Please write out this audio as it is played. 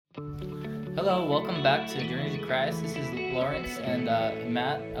Hello, welcome back to Journey to Christ. This is Lawrence and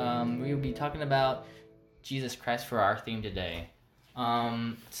Matt. We will be talking about Jesus Christ for our theme today.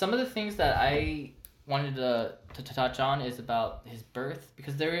 Some of the things that I wanted to touch on is about his birth,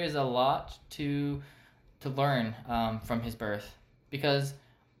 because there is a lot to learn from his birth. Because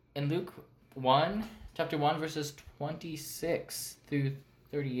in Luke 1, chapter 1, verses 26 through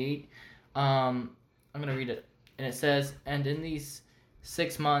 38, I'm going to read it. And it says, "And in these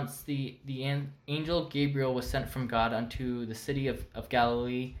 6 months, the angel Gabriel was sent from God unto the city of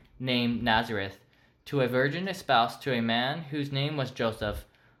Galilee named Nazareth, to a virgin espoused to a man whose name was Joseph,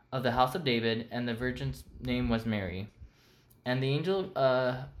 of the house of David, and the virgin's name was Mary. And the angel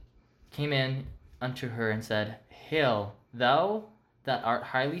came in unto her and said, Hail, thou that art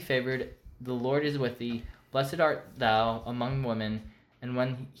highly favored, the Lord is with thee. Blessed art thou among women. And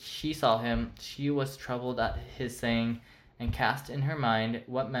when she saw him, she was troubled at his saying, and cast in her mind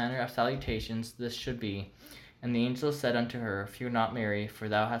what manner of salutations this should be. And the angel said unto her, Fear not, Mary, for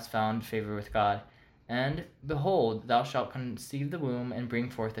thou hast found favor with God. And, behold, thou shalt conceive the womb, and bring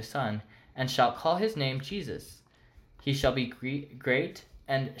forth a son, and shalt call his name Jesus. He shall be great,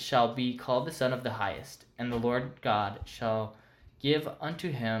 and shall be called the Son of the Highest. And the Lord God shall give unto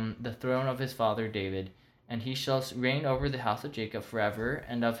him the throne of his father David, and he shall reign over the house of Jacob forever,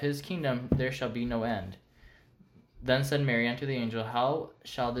 and of his kingdom there shall be no end. Then said Mary unto the angel, How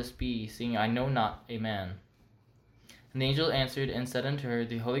shall this be, seeing I know not a man? And the angel answered and said unto her,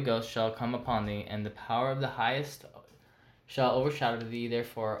 The Holy Ghost shall come upon thee, and the power of the Highest shall overshadow thee.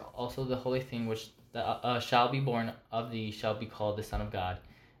 Therefore also the holy thing which shall be born of thee shall be called the Son of God.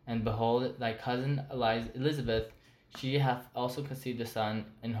 And behold, thy cousin Elizabeth, she hath also conceived a son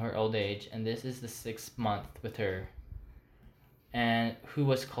in her old age, and this is the 6th month with her, and who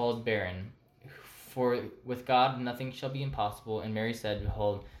was called barren. For with God nothing shall be impossible. And Mary said,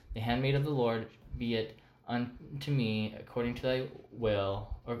 Behold, the handmaid of the Lord, be it unto me according to thy will,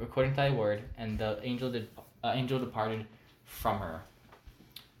 or according to thy word. And the angel departed from her."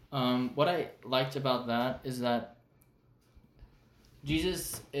 What I liked about that is that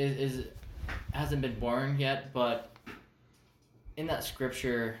Jesus hasn't been born yet, but in that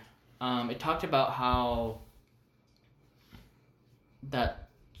scripture, it talked about how that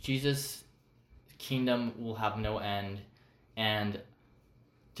Jesus' kingdom will have no end, and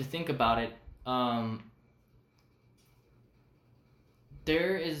to think about it,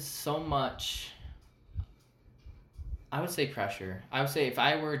 there is so much, I would say, pressure. I would say if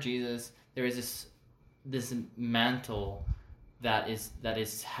I were Jesus, there is this mantle that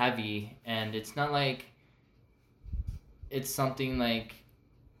is heavy, and it's not like it's something like,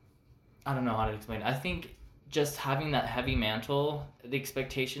 I don't know how to explain it. I think just having that heavy mantle, the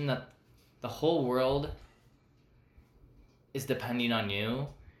expectation that the whole world is depending on you,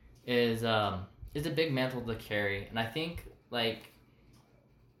 is a big mantle to carry. And I think, like,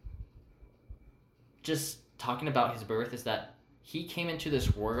 just talking about his birth is that he came into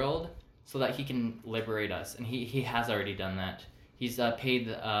this world so that he can liberate us, and he has already done that. He's paid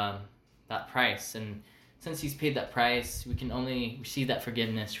that price, and since he's paid that price, we can only receive that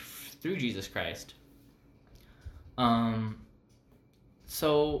forgiveness through Jesus Christ.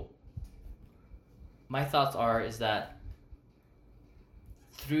 So my thoughts is that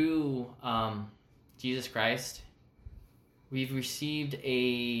through Jesus Christ, we've received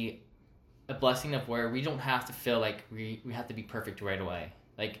a blessing of where we don't have to feel like we have to be perfect right away.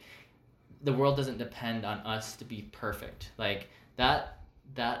 Like, the world doesn't depend on us to be perfect. Like, that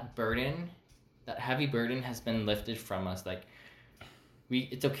burden, that heavy burden has been lifted from us. Like,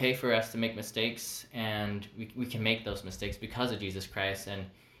 it's okay for us to make mistakes, and we can make those mistakes because of Jesus Christ, and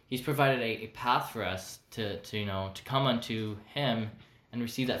he's provided a path for us to come unto him and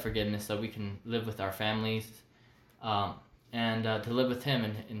receive that forgiveness, so we can live with our families, and to live with him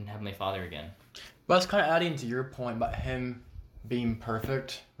in Heavenly Father again. But it's kind of adding to your point about him being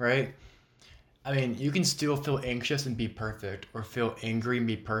perfect, right? I mean, you can still feel anxious and be perfect, or feel angry and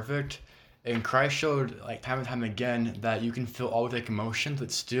be perfect. And Christ showed, like, time and time again, that you can feel all the emotions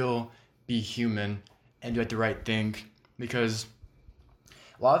but still be human and do, like, the right thing. Because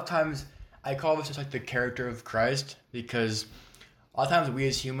a lot of times, I call this just like the character of Christ, because a lot of times we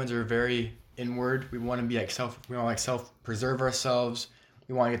as humans are very inward. We want to be like self-preserve ourselves.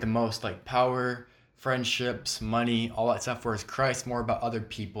 We want to get the most, like, power, friendships, money, all that stuff. Whereas Christ more about other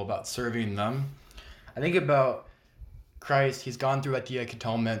people, about serving them. I think about Christ. He's gone through at the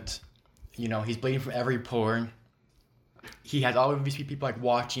atonement. He's bleeding from every pore. He has all of these people, like,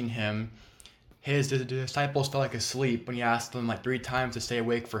 watching him. His disciples fell like asleep when he asked them, like, 3 times to stay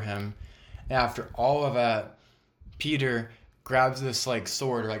awake for him. And after all of that, Peter grabs this like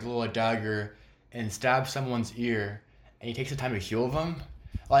sword or like little dagger and stabs someone's ear, and he takes the time to heal them.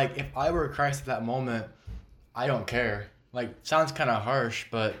 Like if I were Christ at that moment, I don't care. Like sounds kind of harsh,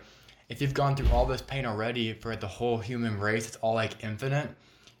 but if you've gone through all this pain already for the whole human race, it's all like infinite.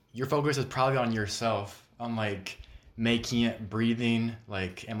 Your focus is probably on yourself, on like making it, breathing.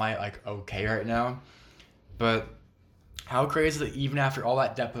 Like, am I like okay right now? But how crazy that even after all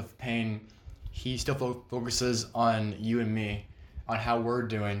that depth of pain, he still focuses on you and me, on how we're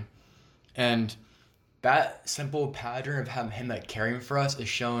doing. And that simple pattern of him like caring for us is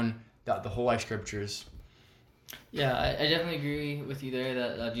shown throughout the whole like scriptures. Yeah, I definitely agree with you there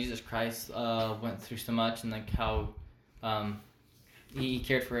that Jesus Christ went through so much, and like how he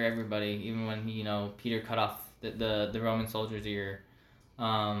cared for everybody, even when he, Peter cut off the Roman soldier's ear.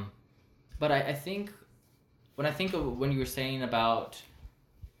 But I think when I think of when you were saying about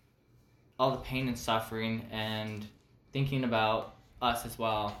all the pain and suffering and thinking about us as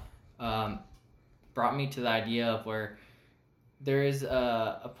well, brought me to the idea of where there is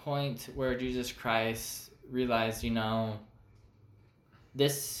a point where Jesus Christ realized,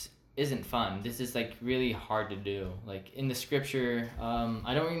 this isn't fun. This is like really hard to do. Like in the scripture,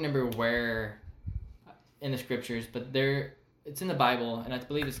 I don't remember where in the scriptures, but it's in the Bible, and I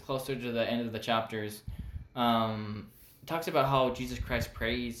believe it's closer to the end of the chapters. It talks about how Jesus Christ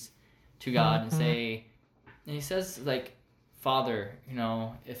prays to God and he says like, Father,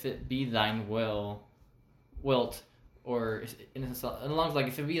 if it be thine wilt, or along like,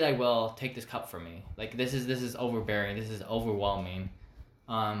 if it be thy will, take this cup from me. Like this is overbearing. This is overwhelming.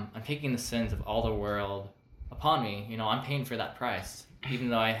 I'm taking the sins of all the world upon me. I'm paying for that price, even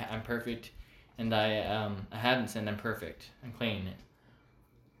though I'm perfect, and I haven't sinned. I'm perfect. I'm clean.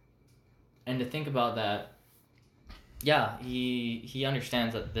 And to think about that, yeah, he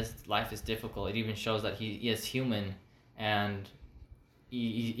understands that this life is difficult. It even shows that he is human, and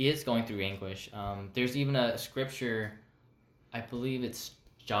he is going through anguish. There's even a scripture, I believe it's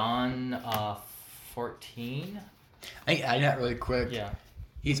John 14. I think add that really quick. Yeah.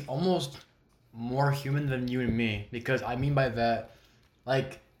 He's almost more human than you and me, because I mean by that,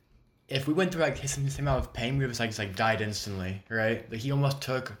 like, if we went through like his same amount of pain, we would just like died instantly, right? Like he almost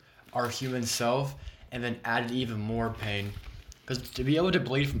took our human self and then added even more pain, because to be able to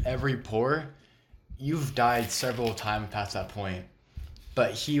bleed from every pore, you've died several times past that point.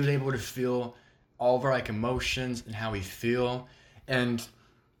 But he was able to feel all of our like emotions and how we feel. And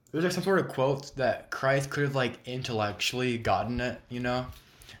there's like some sort of quote that Christ could have like intellectually gotten it,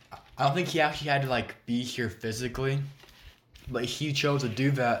 I don't think he actually had to like be here physically, but he chose to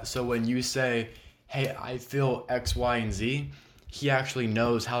do that. So when you say, hey, I feel X, Y, and Z, he actually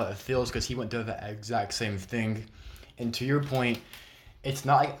knows how it feels because he went through the exact same thing. And to your point, it's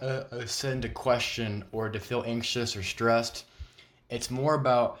not like a sin to question or to feel anxious or stressed. It's more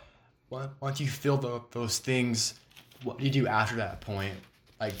about once you feel those things, what do you do after that point,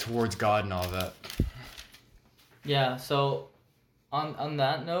 like towards God and all that? Yeah. So, on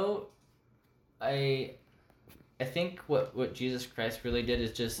that note, I think what Jesus Christ really did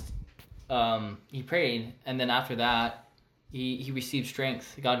is just he prayed, and then after that, he received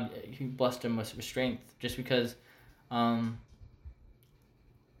strength. God, he blessed him with strength, just because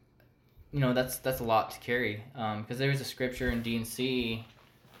that's a lot to carry. Because there's a scripture in D&C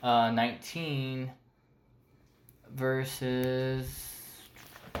 19 verses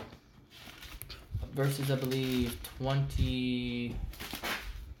I believe 20.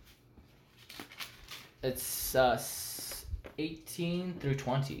 It's 18 through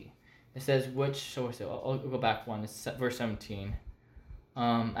 20. It says I'll go back one. It's verse 17.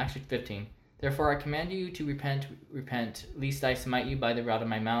 Actually 15. Therefore I command you to repent, lest I smite you by the rod of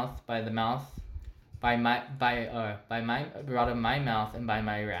my mouth, by my rod of my mouth, and by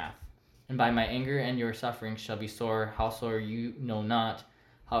my wrath, and by my anger, and your suffering shall be sore. How sore you know not,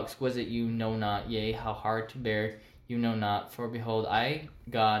 how exquisite you know not, yea, how hard to bear you know not. For behold, I,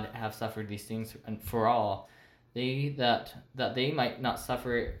 God, have suffered these things for all, that they might not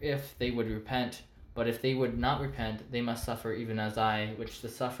suffer if they would repent. But if they would not repent, they must suffer even as I, which the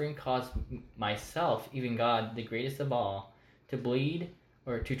suffering caused myself, even God, the greatest of all, to bleed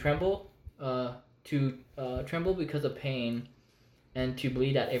or to tremble, tremble because of pain, and to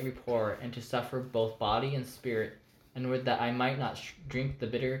bleed at every pore, and to suffer both body and spirit, and would that I might not drink the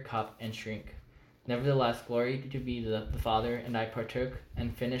bitter cup and shrink. Nevertheless, glory to be the Father, and I partook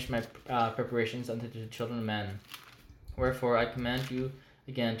and finished my preparations unto the children of men. Wherefore I command you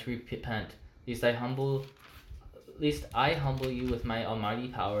again to repent, lest I humble you with my almighty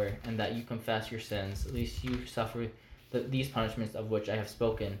power, and that you confess your sins, lest you suffer these punishments of which I have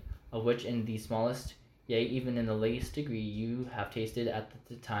spoken, of which in the smallest Yea, even in the latest degree, you have tasted at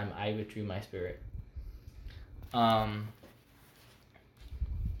the time I withdrew my spirit. In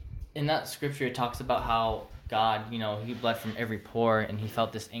that scripture, it talks about how God, he bled from every pore, and he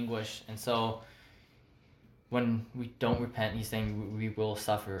felt this anguish. And so when we don't repent, he's saying we will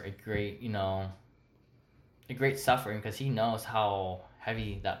suffer a great suffering, because he knows how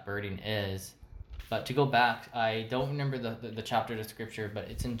heavy that burden is. But to go back, I don't remember the chapter of the scripture, but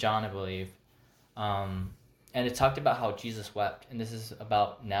it's in John, I believe. And it talked about how Jesus wept, and this is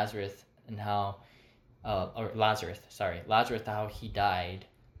about Nazareth and how, Lazarus, how he died.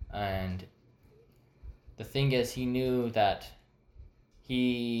 And the thing is, he knew that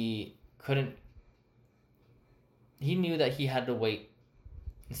he had to wait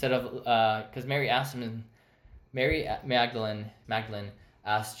instead of, because Mary asked him, Mary Magdalene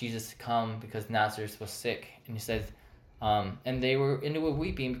asked Jesus to come because Nazareth was sick, and he said, and they were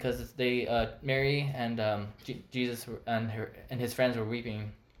weeping because Mary and Jesus and his friends were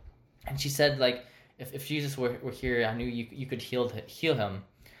weeping, and she said, like, if Jesus were here, I knew you could heal him,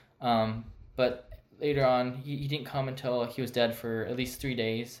 but later on he didn't come until he was dead for at least 3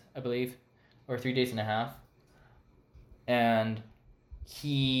 days, I believe, or 3 days and a half, and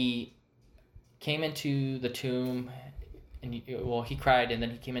he came into the tomb. And he cried, and then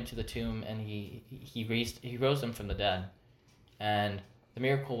he came into the tomb, and he rose him from the dead. And the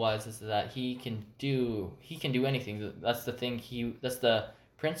miracle is that he can do anything. That's the thing. That's the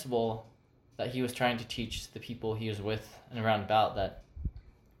principle that he was trying to teach the people he was with and around about, that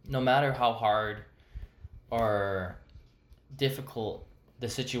no matter how hard or difficult the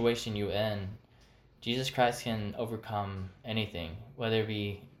situation you're in, Jesus Christ can overcome anything, whether it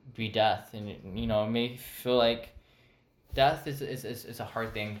be death. And it may feel like death is a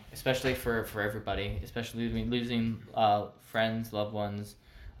hard thing, especially for everybody, especially losing friends, loved ones,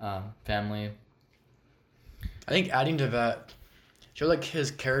 family. I think adding to that, show like his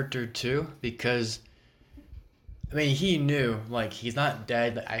character too, because I mean, he knew, like, he's not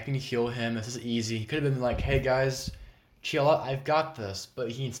dead, like, I can heal him, this is easy. He could have been like, hey guys, chill out, I've got this. But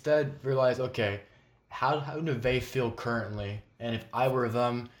he instead realized, okay, how do they feel currently? And if I were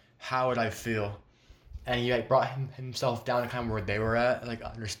them, how would I feel? And he like brought himself down to kind of where they were at, like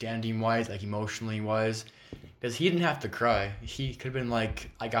understanding wise, like emotionally wise, because he didn't have to cry. He could have been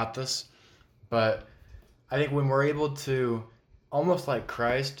like, I got this. But I think when we're able to, almost like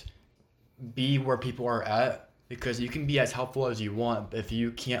Christ, be where people are at, because you can be as helpful as you want, but if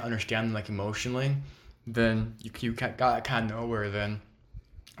you can't understand them like emotionally, then you got kind of nowhere. Then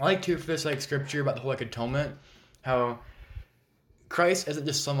I like too for this like scripture about the whole like atonement, how Christ isn't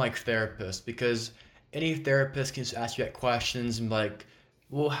just some like therapist, because any therapist can just ask you that questions and be like,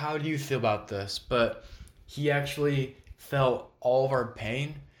 well, how do you feel about this? But he actually felt all of our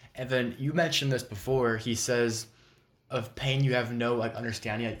pain. And then you mentioned this before. He says, of pain you have no like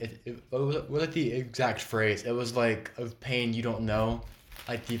understanding. What was like the exact phrase? It was like, of pain you don't know,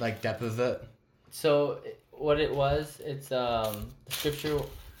 like the like depth of it. So what it was, it's the scripture.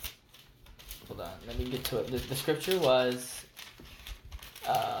 Hold on, let me get to it. The scripture was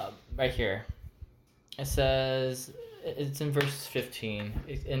right here. It says, it's in verse 15,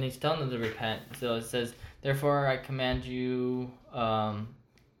 and he's telling them to repent. So it says, therefore I command you to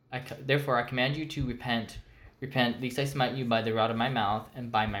repent, lest I smite you by the rod of my mouth, and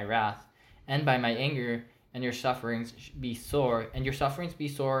by my wrath, and by my anger, and your sufferings be sore,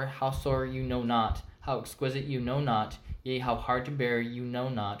 how sore you know not, how exquisite you know not, yea, how hard to bear you know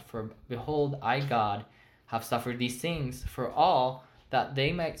not. For behold, I, God, have suffered these things for all, that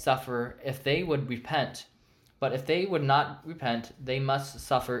they might suffer if they would repent. But if they would not repent, they must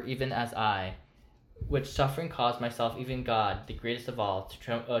suffer even as I, which suffering caused myself, even God, the greatest of all,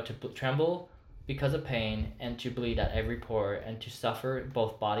 to tremble because of pain, and to bleed at every pore, and to suffer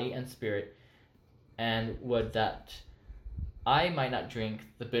both body and spirit, and would that I might not drink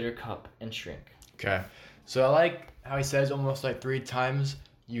the bitter cup and shrink. Okay. So I like how he says almost like 3 times,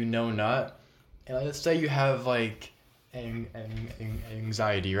 you know not. And let's say you have like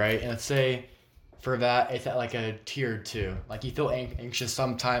anxiety, right? And let's say for that it's at like a tier 2. Like you feel anxious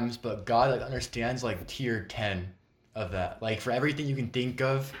sometimes, but God like understands like tier 10 of that. Like for everything you can think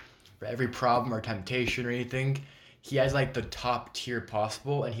of, for every problem or temptation or anything, he has like the top tier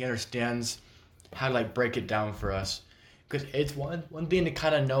possible, and he understands how to like break it down for us. Because it's one thing to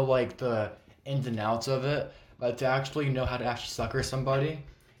kind of know like the ins and outs of it, but to actually know how to actually succor somebody.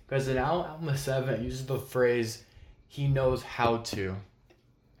 Because in Alma 7 it uses the phrase, he knows how to.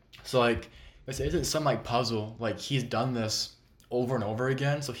 So like, this isn't some like puzzle, like he's done this over and over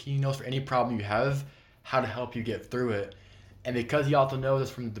again, so he knows for any problem you have, how to help you get through it. And because he also knows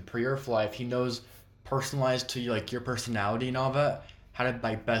this from the pre-earth life, he knows personalized to you, like your personality and all that, how to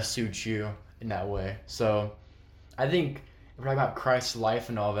like best suit you in that way. So I think if we're talking about Christ's life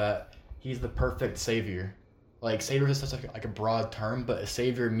and all that, he's the perfect savior. Like savior is such like a broad term, but a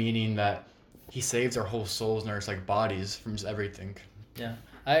savior meaning that he saves our whole souls and our like bodies from just everything. Yeah,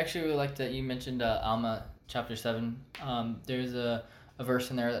 I actually really like that you mentioned Alma chapter 7. There's a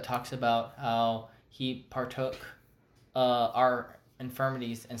verse in there that talks about how he partook our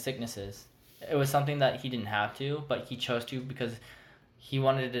infirmities and sicknesses. It was something that he didn't have to, but he chose to because he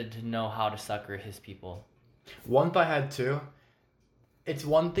wanted to know how to succor his people. One thought I had too, it's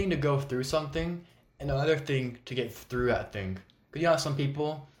one thing to go through something and another thing to get through that thing. Because you know, some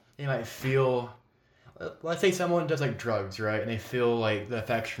people, they might feel, let's say someone does like drugs, right? And they feel like the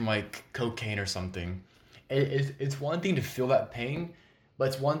effects from like cocaine or something. It's one thing to feel that pain, but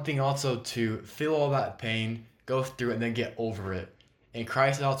it's one thing also to feel all that pain, go through it, and then get over it. And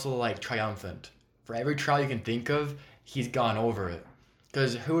Christ is also like triumphant. For every trial you can think of, he's gone over it.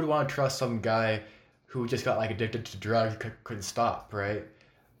 Because who would want to trust some guy who just got like addicted to drugs, couldn't stop, right?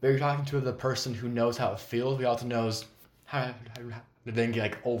 But you're talking to the person who knows how it feels, but also knows how to then get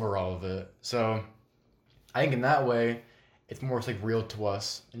like over all of it. So I think in that way, it's more like real to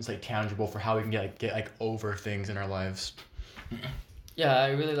us and it's like tangible for how we can get like over things in our lives. Yeah,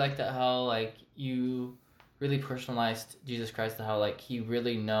 I really like that how like you really personalized Jesus Christ, how like he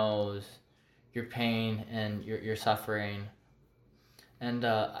really knows your pain and your suffering. And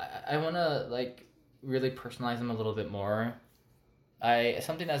I want to like really personalize him a little bit more.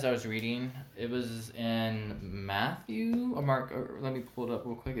 Something as I was reading, it was in Matthew or Mark. Or let me pull it up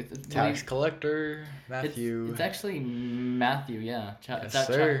real quick. It's Tax collector Matthew. It's actually Matthew. Yeah. Yes,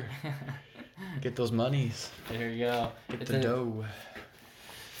 sir. Get those monies. There you go. Get the dough.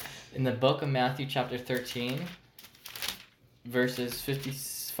 In the book of Matthew, chapter 13, verses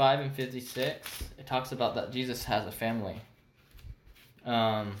 55 and 56, it talks about that Jesus has a family.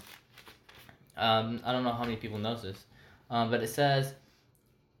 I don't know how many people knows this, but it says,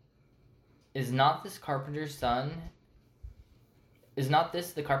 Is not this the carpenter's son?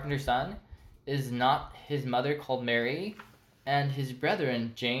 Is not his mother called Mary, and his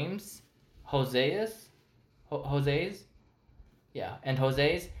brethren James, Hoseas,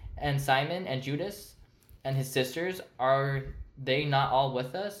 and Simon and Judas, and his sisters? Are they not all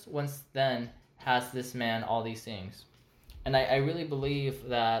with us? Whence then has this man all these things? And I really believe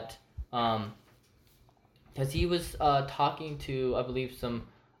that, because he was talking to, I believe, some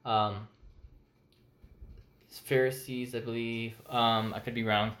Pharisees, I believe. I could be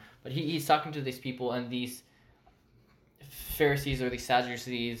wrong. But he's talking to these people, and these Pharisees or these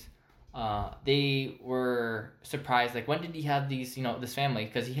Sadducees, they were surprised. Like, when did he have these, this family?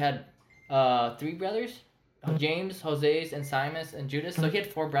 Because he had 3 brothers, James, Jose, and Simon, and Judas. So he had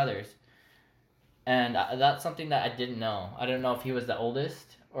 4 brothers. And that's something that I didn't know. I don't know if he was the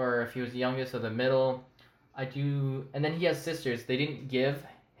oldest or if he was the youngest or the middle. And then he has sisters. They didn't give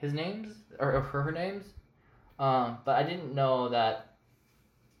his names or her names. But I didn't know that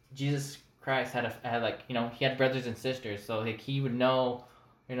Jesus Christ had he had brothers and sisters. So like he would know,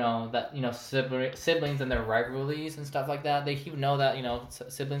 that, siblings and their rivalries and stuff like that. He would know that,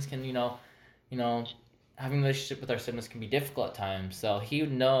 siblings can, having a relationship with our siblings can be difficult at times. So he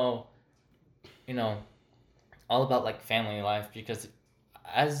would know, all about like family life, because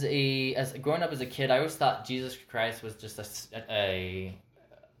as growing up as a kid, I always thought Jesus Christ was just an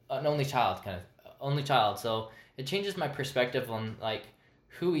only child. So it changes my perspective on like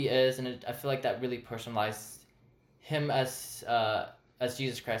who he is, and I feel like that really personalized him as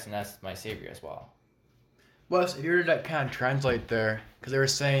Jesus Christ and as my Savior as well. Well, if you were to kind of translate there, because they were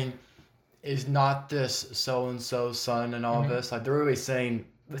saying, is not this so-and-so's son and all this? Like, they're really saying,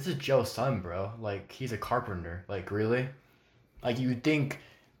 this is Joe's son, bro. Like, he's a carpenter. Like, really? Like, you think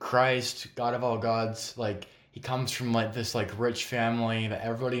Christ, God of all gods, like, he comes from, like, this, like, rich family that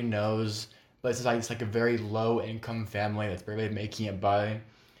everybody knows, but it's like a very low-income family that's barely making it by.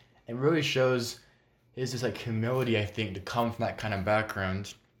 It really shows his, just, like, humility, I think, to come from that kind of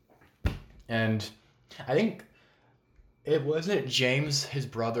background. And I think it wasn't James, his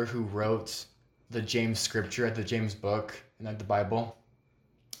brother, who wrote the James scripture, the James book, and like the Bible.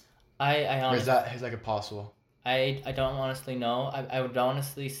 I honestly, or is that his like apostle? I don't honestly know. I would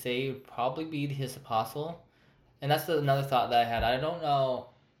honestly say it would probably be his apostle, and that's another thought that I had. I don't know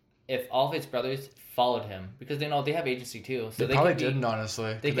if all of his brothers followed him, because they have agency too. So they probably didn't,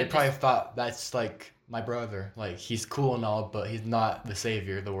 honestly. They probably thought, that's like my brother. Like, he's cool and all, but he's not the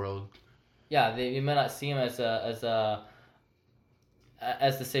savior of the world. Yeah, they may not see him as the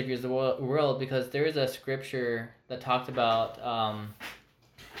savior of the world, because there is a scripture that talked about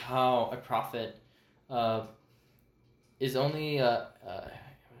how a prophet is only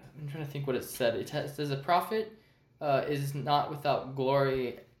I'm trying to think what it said. Says a prophet is not without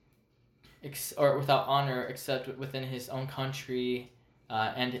glory or without honor except within his own country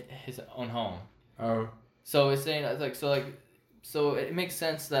and his own home. Oh. So it's saying so it makes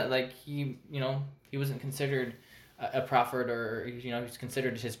sense that like he wasn't considered a prophet, or he's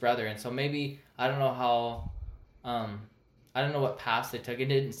considered his brother, and so maybe I don't know how I don't know what path they took. It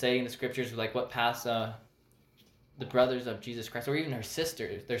didn't say in the scriptures like what path the brothers of Jesus Christ, or even their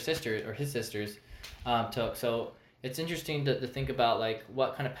sisters or his sisters took. So it's interesting to think about like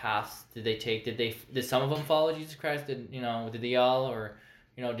what kind of paths did they take? Did some of them follow Jesus Christ? Did they all, or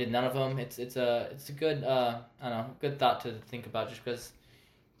did none of them? It's a good I don't know, good thought to think about, just because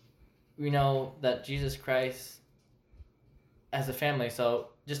we know that Jesus Christ as a family, so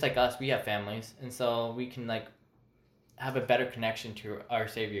just like us, we have families, and so we can like have a better connection to our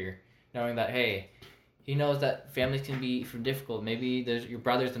Savior, knowing that hey, he knows that families can be difficult. Maybe there's your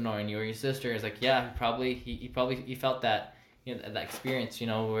brother's annoying you, or your sister is like, yeah, he felt that, that experience,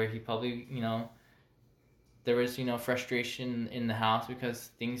 where he probably, there was, frustration in the house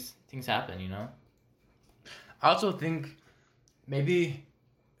because things happen, I also think maybe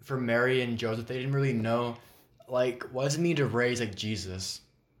for Mary and Joseph, they didn't really know like what does it mean to raise like Jesus.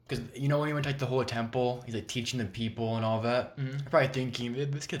 Because when he went to like the whole temple, he's like teaching the people and all that. Mm-hmm. They're probably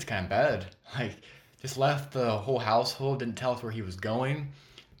thinking, this kid's kind of bad. Like, just left the whole household, didn't tell us where he was going.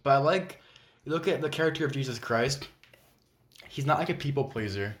 But you look at the character of Jesus Christ, he's not like a people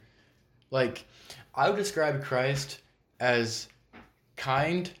pleaser. Like, I would describe Christ as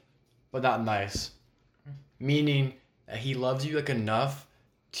kind, but not nice. Meaning that he loves you like enough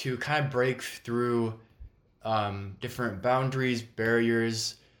to kind of break through different boundaries,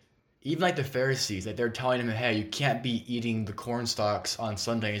 barriers. Even like the Pharisees, like they're telling him, hey, you can't be eating the corn stalks on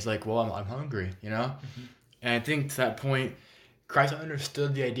Sunday. He's like, well, I'm hungry, Mm-hmm. And I think to that point, Christ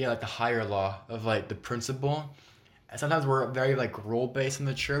understood the idea, like the higher law of like the principle. And sometimes we're very like role based in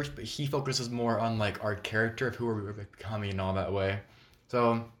the church, but he focuses more on like our character of who we're becoming and all that way.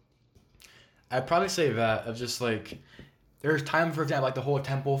 So I'd probably say that of just like, there's time, for example, like the whole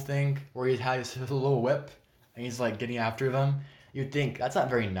temple thing where he has his little whip and he's like getting after them. You'd think that's not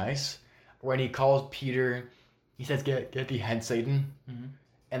very nice. When he calls Peter, he says, "Get behind Satan," Mm-hmm.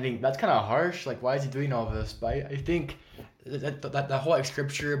 and I think that's kind of harsh. Like, why is he doing all this? But I think that whole like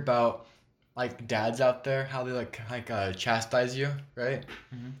scripture about like dads out there, how they like chastise you, right?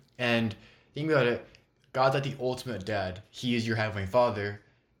 Mm-hmm. And think about it, God's like the ultimate dad. He is your heavenly Father,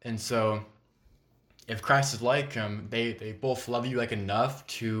 and so if Christ is like him, they both love you like enough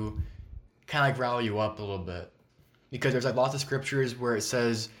to kind of like rally you up a little bit. Because there's like lots of scriptures where it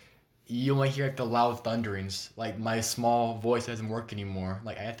says you only hear like the loud thunderings. Like my small voice doesn't work anymore.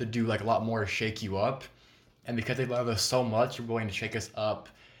 Like I have to do like a lot more to shake you up. And because they love us so much, they're willing to shake us up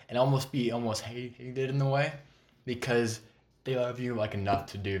and almost hated in the way, because they love you like enough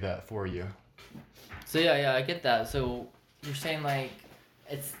to do that for you. So yeah, I get that. So you're saying like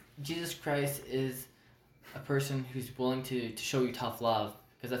it's Jesus Christ is a person who's willing to show you tough love,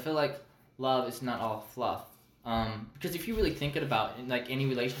 because I feel like love is not all fluff. Because if you really think it about in like any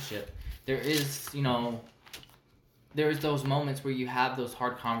relationship, there is those moments where you have those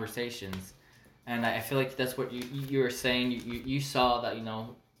hard conversations, and I feel like that's what you were saying. You saw that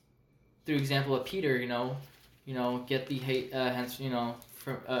through example of Peter, get the hate hence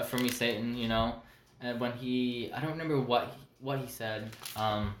from me, Satan, and when I don't remember what he said.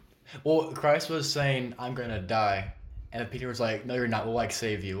 Well, Christ was saying, I'm gonna die. And Peter was like, no, you're not. We'll like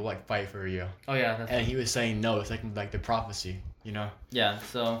save you. We'll like fight for you. Oh yeah. And he was saying, no, it's like the prophecy, Yeah.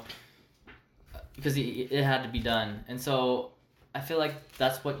 So because it had to be done, and so I feel like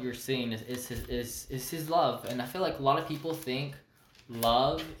that's what you're seeing is his love, and I feel like a lot of people think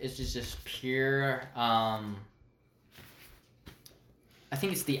love is just pure. I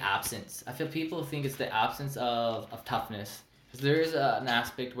think it's the absence. I feel people think it's the absence of toughness, because there is an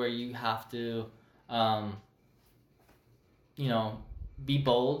aspect where you have to. Be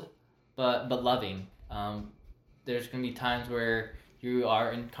bold, but loving. There's gonna be times where you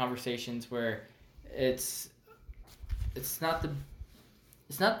are in conversations where it's not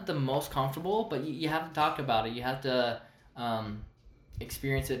the most comfortable, but you have to talk about it. You have to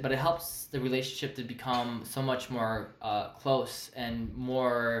experience it, but it helps the relationship to become so much more close and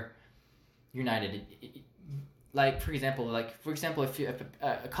more united. Like for example, if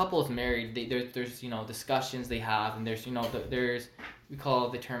a couple is married, there's discussions they have, and there's we call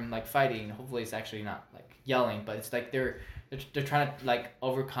the term like fighting. Hopefully it's actually not like yelling, but it's like they're trying to like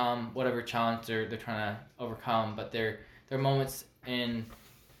overcome whatever challenge they're trying to overcome. But there are moments in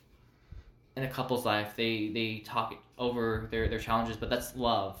in a couple's life, they talk over their challenges, but that's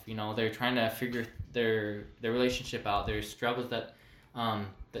love. They're trying to figure their relationship out, their struggles that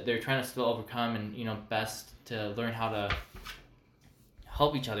they're trying to still overcome, and best to learn how to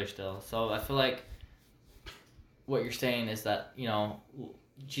help each other still. So I feel like what you're saying is that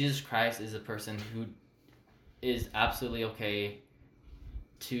Jesus Christ is a person who is absolutely okay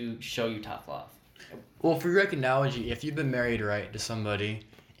to show you tough love. Well, for your analogy, if you've been married, right, to somebody,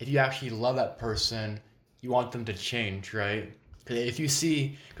 if you actually love that person, you want them to change, right?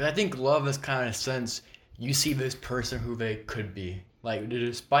 Because I think love is kind of a sense, you see this person who they could be. Like,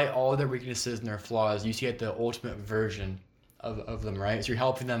 despite all their weaknesses and their flaws, you see it the ultimate version of them, right? So you're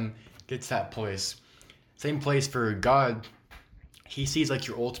helping them get to that place. Same place for God. He sees like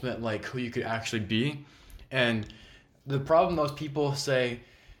your ultimate, like who you could actually be. And the problem most people say,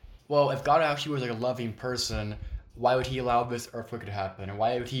 well, if God actually was like a loving person, why would he allow this earthquake to happen? And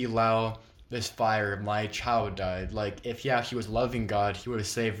why would he allow this fire if my child died? Like, if he actually was loving God, he would have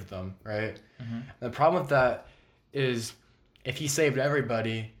saved them, right? Mm-hmm. The problem with that is if he saved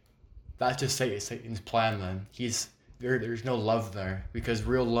everybody, that's just Satan's plan then. There's no love there, because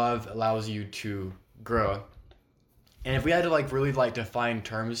real love allows you to grow. And if we had to like really like define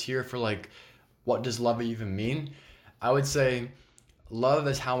terms here for like what does love even mean, I would say love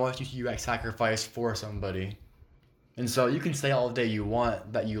is how much you like sacrifice for somebody. And so you can say all day you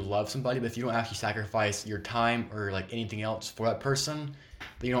want that you love somebody, but if you don't actually sacrifice your time or like anything else for that person,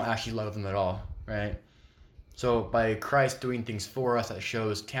 then you don't actually love them at all, right? So by Christ doing things for us, that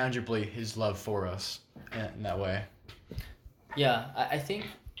shows tangibly his love for us in that way. Yeah, I think,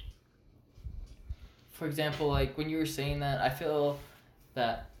 for example, like when you were saying that, I feel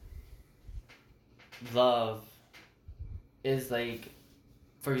that love is like,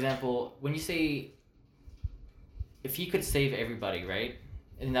 for example, when you say, if he could save everybody, right?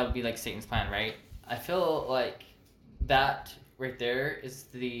 And that would be like Satan's plan, right? I feel like that right there is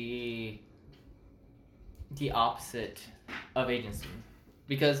the opposite of agency.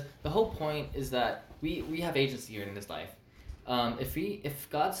 Because the whole point is that we have agency here in this life. If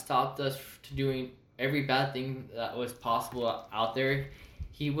God stopped us to doing every bad thing that was possible out there,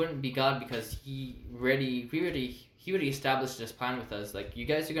 he wouldn't be God, because he already established this plan with us. Like, you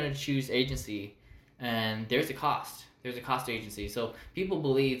guys are gonna choose agency, and there's a cost. There's a cost to agency. So people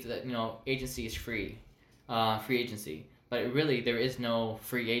believe that agency is free agency, but really there is no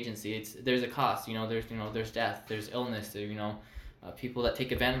free agency. There's a cost. There's death. There's illness. People that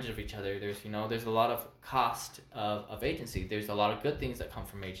take advantage of each other. There's a lot of cost of agency. There's a lot of good things that come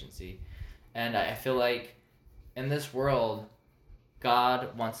from agency, and I feel like in this world,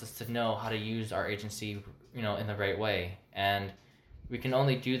 God wants us to know how to use our agency, in the right way, and we can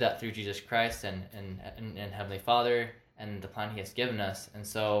only do that through Jesus Christ and Heavenly Father and the plan He has given us. And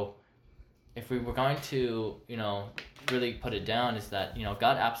so, if we were going to, really put it down, is that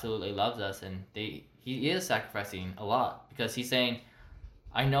God absolutely loves us, and He is sacrificing a lot, because He's saying,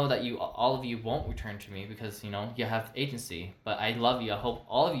 I know that all of you won't return to me because you have agency, but I love you. I hope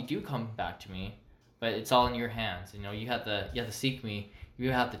all of you do come back to me, but it's all in your hands. You have to seek me.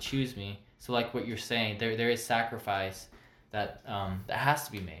 You have to choose me. So like what you're saying, there is sacrifice that has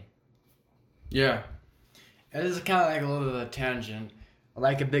to be made. Yeah, and this is kind of like a little bit of a tangent. I'm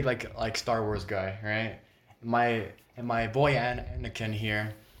like a big like Star Wars guy, right? My boy Anakin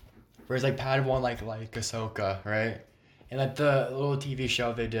here, where he's like Padawan like Ahsoka, right? And like the little TV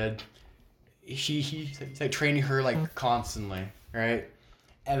show they did, he's like training her like constantly, right?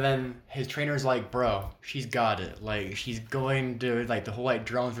 And then his trainer's like, bro, she's got it. Like, she's going to, like, the whole, like,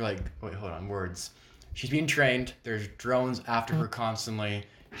 drones are like, wait, hold on, words. She's being trained. There's drones after her constantly.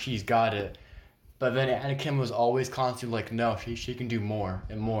 She's got it. But then Anakin was always constantly like, no, she can do more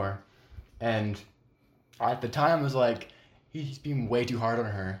and more. And at the time, it was like, he's being way too hard on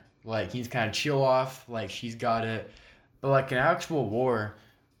her. Like, he's kind of chill off. Like, she's got it. But, like, in actual war,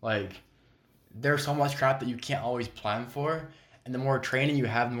 like, there's so much crap that you can't always plan for. And the more training you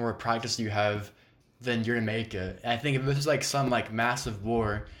have, the more practice you have, then you're gonna make it. And I think if this is like some like massive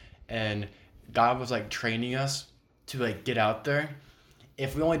war, and God was like training us to like get out there,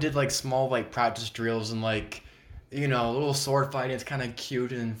 if we only did like small like practice drills and like, a little sword fighting, it's kind of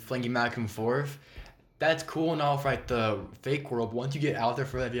cute and flinging back and forth, that's cool and all for like the fake world. But once you get out there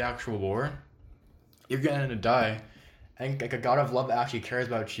for the actual war, you're gonna die. And like a God of love that actually cares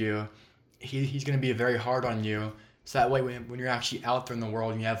about you, he's gonna be very hard on you. So that way, when you're actually out there in the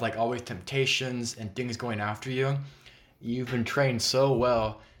world and you have like always temptations and things going after you, you've been trained so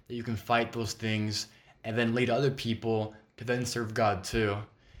well that you can fight those things and then lead other people to then serve God too.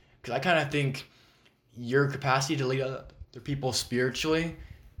 Because I kind of think your capacity to lead other people spiritually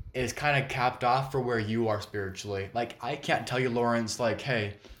is kind of capped off for where you are spiritually. Like, I can't tell you, Lawrence, like,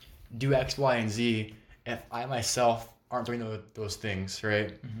 hey, do X, Y, and Z if I myself aren't doing those things, right?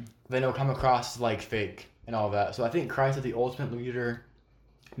 Mm-hmm. Then it'll come across as like fake and all that. So I think Christ is the ultimate leader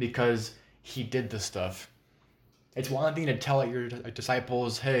because he did this stuff. It's one thing to tell like your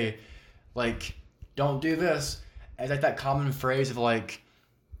disciples, hey, like, don't do this. It's like that common phrase of like,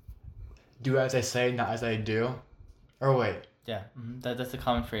 do as I say, not as I do. Or wait. Yeah, that's a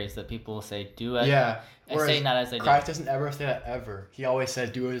common phrase that people say. Do as I say, not as I do. Christ doesn't ever say that ever. He always says,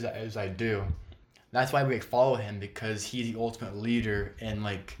 do as I do. That's why we follow him, because he's the ultimate leader in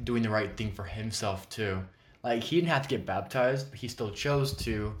like doing the right thing for himself too. Like, he didn't have to get baptized, but he still chose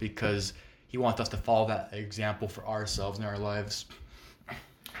to because he wants us to follow that example for ourselves in our lives.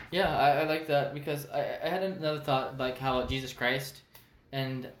 Yeah, I like that, because I had another thought, like how Jesus Christ,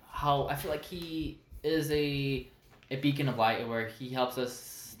 and how I feel like he is a beacon of light, where he helps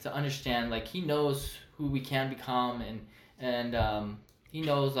us to understand, like, he knows who we can become, and he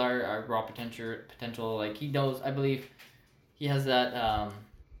knows our raw potential. Like, he knows, I believe he has that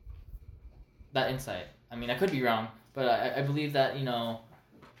that insight. I mean, I could be wrong, but I believe that, you know,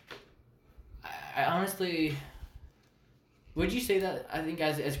 I honestly, would you say that, I think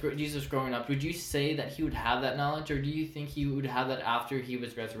as Jesus growing up, would you say that he would have that knowledge, or do you think he would have that after he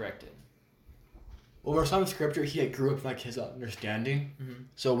was resurrected? Well, for some scripture, he grew up with like his understanding. Mm-hmm.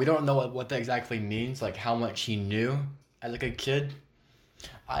 So we don't know what that exactly means, like how much he knew as like a kid.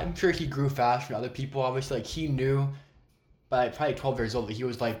 I'm sure he grew faster than other people. Obviously, like, he knew by probably 12 years old that he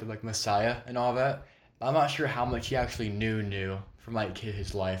was like the Messiah and all that. But I'm not sure how much he actually knew from like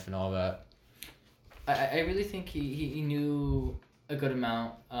his life and all that. I really think he knew a good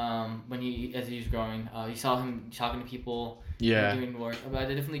amount when as he was growing. You saw him talking to people, doing work. But I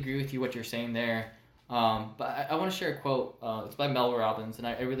definitely agree with you what you're saying there. But I want to share a quote. It's by Mel Robbins, and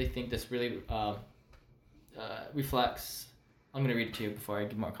I really think this really reflects. I'm going to read it to you before I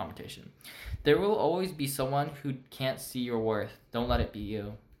give more commentation. There will always be someone who can't see your worth. Don't let it be you.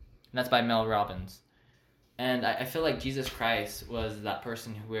 And that's by Mel Robbins. And I feel like Jesus Christ was that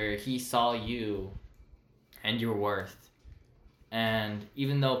person where he saw you and your worth. And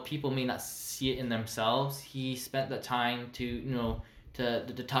even though people may not see it in themselves, he spent that time to, you know, to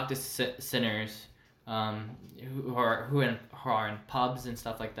talk to sinners who are in pubs and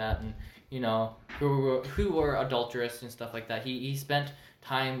stuff like that, and, you know, who were adulterous and stuff like that. He spent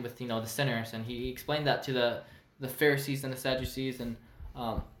time with, you know, the sinners, and he explained that to the Pharisees and the Sadducees, and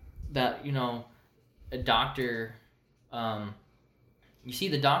that, you know, a doctor, you see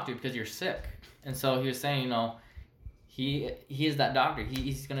the doctor because you're sick. And so he was saying, you know, he is that doctor.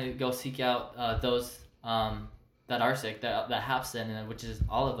 He's gonna go seek out those that are sick, that have sin, which is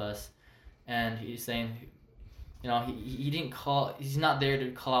all of us. And he's saying, you know, he's not there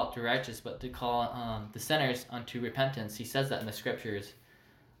to call out the righteous, but to call the sinners unto repentance. He says that in the scriptures,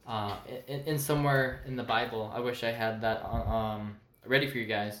 in somewhere in the Bible. I wish I had that ready for you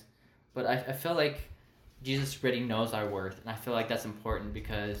guys, but I feel like Jesus already knows our worth, and I feel like that's important,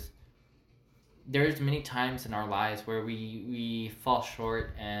 because there's many times in our lives where we fall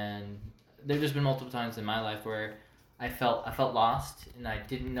short, and there's been multiple times in my life where I felt lost, and I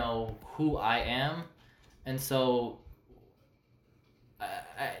didn't know who I am. And so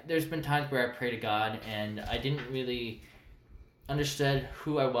there's been times where I pray to God, and I didn't really understand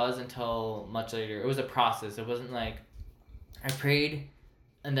who I was until much later. It was a process. It wasn't like I prayed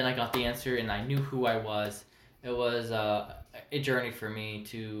and then I got the answer and I knew who I was. It was a journey for me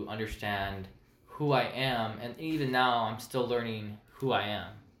to understand who I am, and even now I'm still learning who I am.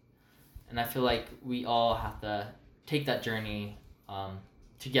 And I feel like we all have to take that journey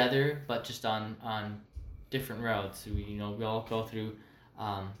together, but just on different roads. We all go through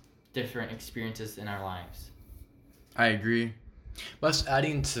different experiences in our lives. I agree. But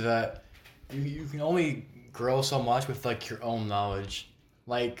adding to that, you can only grow so much with like your own knowledge.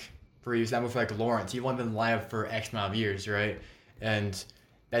 Like, for example, for like Lawrence, you've only been alive for X amount of years, right? And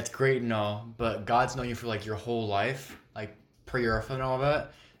that's great and all, but God's known you for like your whole life, like pre-earth and all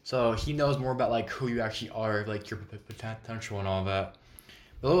that. So he knows more about like who you actually are, like your potential and all that.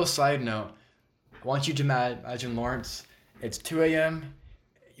 But a little side note, I want you to imagine, Lawrence, it's 2 a.m.,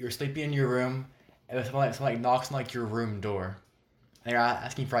 you're sleeping in your room, and someone knocks on like your room door, and you're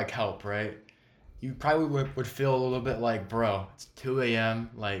asking for like help, right? You probably would feel a little bit like, bro, it's 2 a.m.,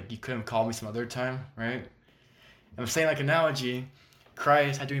 like you couldn't have called me some other time, right? I'm saying like analogy,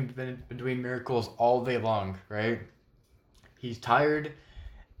 Christ had been doing miracles all day long, right? He's tired,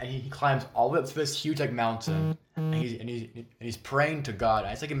 and he climbs all the way up to this huge like mountain, and he's praying to God.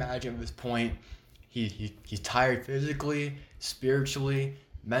 I just like imagine at this point, he's tired physically, spiritually,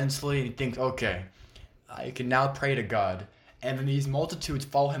 mentally, and he thinks, okay, I can now pray to God. And then these multitudes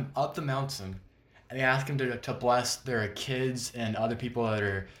follow him up the mountain, and they ask him to bless their kids and other people that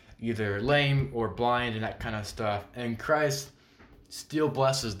are either lame or blind and that kind of stuff. And Christ still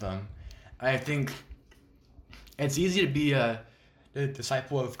blesses them. I think it's easy to be a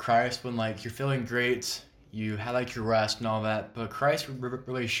disciple of Christ when like you're feeling great, you have like your rest and all that. But Christ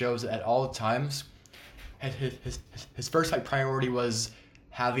really shows that at all times, his first like priority was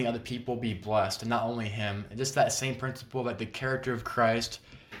having other people be blessed, and not only him. And just that same principle that the character of Christ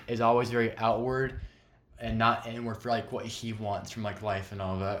is always very outward and not inward for like what he wants from like life and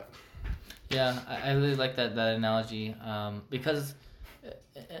all that. Yeah, I really like that analogy, because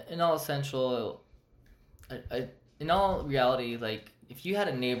in all essential, in all reality, like if you had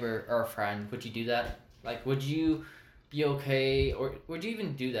a neighbor or a friend, would you do that? Like, would you be okay, or would you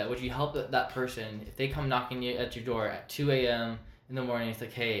even do that? Would you help that person if they come knocking at your door at 2 a.m. in the morning? It's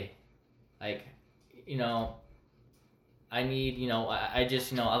like, hey, like, I need, I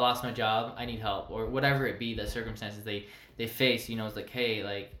just, I lost my job. I need help, or whatever it be, the circumstances they face. It's like, hey,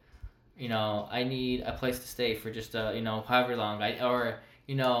 like, I need a place to stay for just, however long.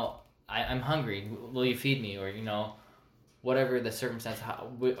 I'm hungry. Will you feed me? Or, whatever the circumstance.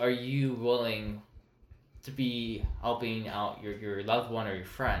 Are you willing to be helping out your loved one or your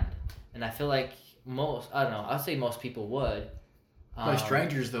friend? And I feel like I'll say most people would. But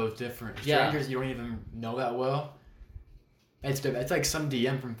strangers, though, is different. Strangers you don't even know that well. It's like some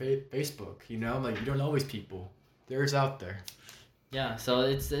DM from Facebook, Like, you don't know these people. They're just out there. Yeah, so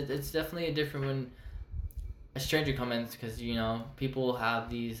it's definitely a different when a stranger comes, because, people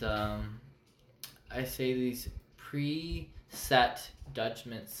have these, I say these preset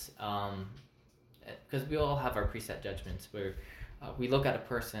judgments, because we all have our preset judgments where we look at a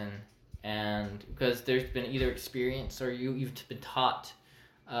person, and because there's been either experience or you've been taught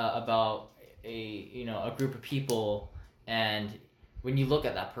about a group of people, and when you look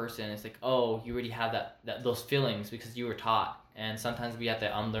at that person, it's like, oh, you already have that those feelings because you were taught, and sometimes we have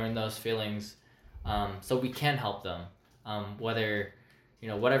to unlearn those feelings, so we can help them, whether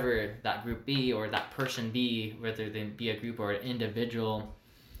whatever that group be or that person be, whether they be a group or an individual.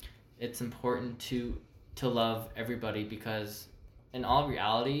 It's important to love everybody, because in all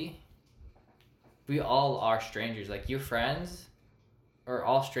reality, we all are strangers. Like, your friends are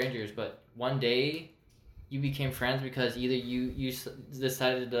all strangers, but one day you became friends because either you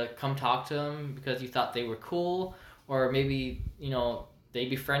decided to come talk to them because you thought they were cool, or maybe they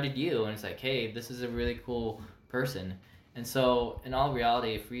befriended you, and it's like, hey, this is a really cool person. And so in all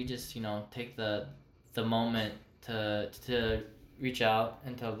reality, if we just take the moment to reach out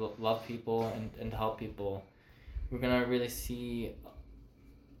and to love people and to help people, we're gonna really see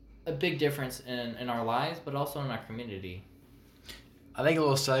a big difference in our lives, but also in our community. I think a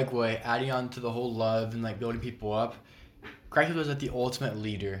little segue, adding on to the whole love and like building people up, Christ was like the ultimate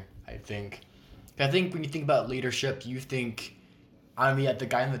leader, I think. I think when you think about leadership, you think, I'm the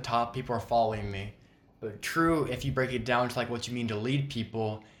guy on the top, people are following me. But true, if you break it down to like what you mean to lead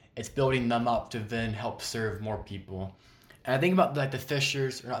people, it's building them up to then help serve more people. And I think about like the fish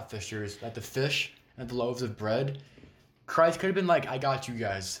and the loaves of bread. Christ could have been like, I got you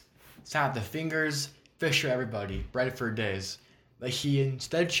guys. Snap the fingers, fish for everybody, bread for days. But he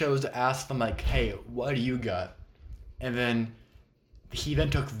instead chose to ask them like, hey, what do you got? And then he then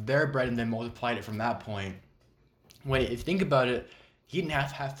took their bread and then multiplied it from that point. When if you think about it, he didn't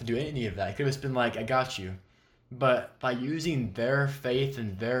have to do any of that. He could have just been like, I got you. But by using their faith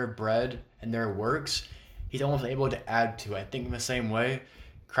and their bread and their works, he's almost able to add to it. I think in the same way,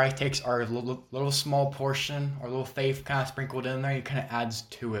 Christ takes our little small portion, our little faith kind of sprinkled in there, he kind of adds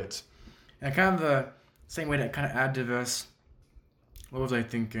to it. And kind of the same way to kind of add to this, what was I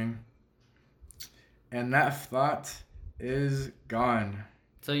thinking? And that thought is gone.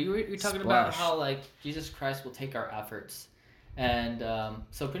 So you're talking about how like Jesus Christ will take our efforts. And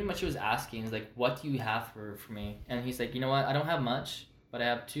so pretty much he was asking, is like, what do you have for me? And he's like, you know what? I don't have much, but I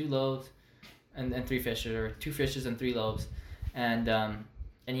have 2 loaves and 3 fishes, or 2 fishes and 3 loaves. And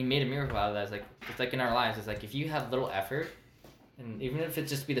he made a miracle out of that. It's like in our lives, it's like if you have little effort, and even if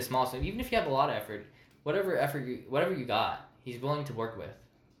it's just be the smallest thing, even if you have a lot of effort, whatever you got, he's willing to work with.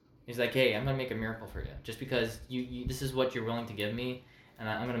 He's like, hey, I'm gonna make a miracle for you, just because you this is what you're willing to give me, and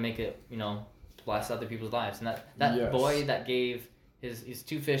I'm gonna make it, bless other people's lives. And that yes. Boy that gave his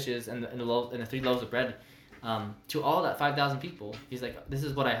 2 fishes and the 3 loaves of bread to all that 5,000 people, he's like, this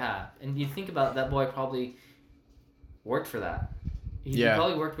is what I have. And you think about that boy probably worked for that. He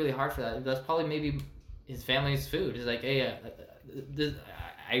probably worked really hard for that. That's probably maybe his family's food. He's like, hey,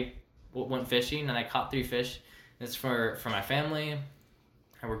 I went fishing and I caught 3 fish. It's for my family.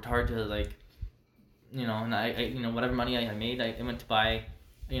 I worked hard to like, and I whatever money I made, I went to buy,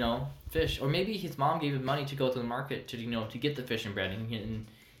 fish. Or maybe his mom gave him money to go to the market to get the fish and bread, and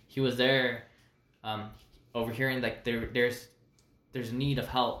he was there, overhearing like there's need of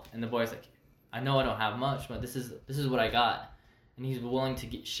help, and the boy's like, I know I don't have much, but this is what I got, and he's willing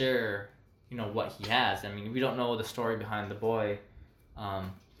to share, what he has. I mean, we don't know the story behind the boy.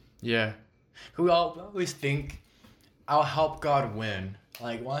 Yeah, we always think, I'll help God win.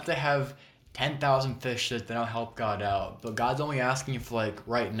 Like, once I have 10,000 fishes, then I'll help God out. But God's only asking you for like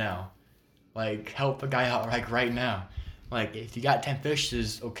right now, like help a guy out like right now. Like if you got 10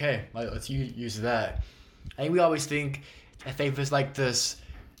 fishes, okay, let's use that. I think we always think that faith is like this.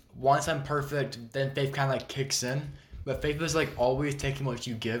 Once I'm perfect, then faith kind of like kicks in. But faith is like always taking what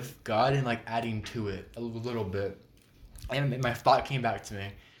you give God and like adding to it a little bit. And my thought came back to me.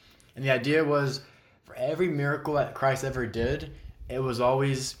 And the idea was, for every miracle that Christ ever did, it was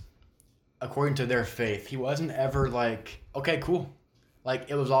always according to their faith. He wasn't ever like, okay, cool. Like,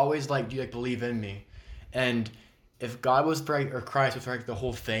 it was always like, do you like believe in me? And if God was for, or Christ was for like the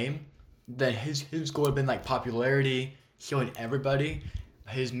whole fame, then his goal would have been like popularity, healing everybody.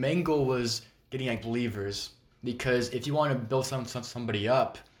 His main goal was getting like believers, because if you want to build somebody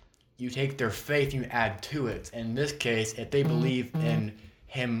up, you take their faith and you add to it. And in this case, if they believe in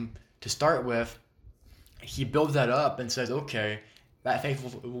him to start with, he builds that up and says, okay, that faith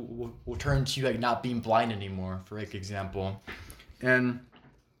will turn to like not being blind anymore, for like example. And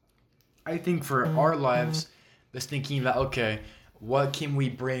I think for our lives, just thinking about, okay, what can we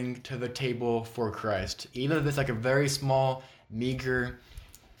bring to the table for Christ? Even if it's like a very small, meager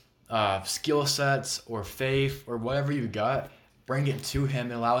skill sets or faith or whatever you got, bring it to him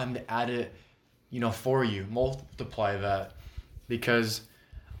and allow him to add it, for you, multiply that. Because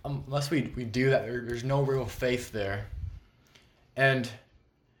unless we do that, there's no real faith there. And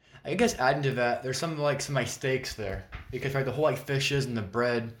I guess adding to that, there's some mistakes there. Because the whole fishes and the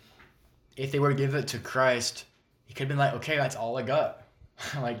bread, if they were to give it to Christ, he could have been like, okay, that's all I got.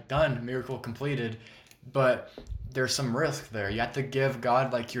 Done, miracle completed. But there's some risk there. You have to give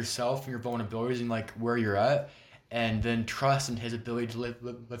God yourself and your vulnerabilities and where you're at, and then trust in his ability to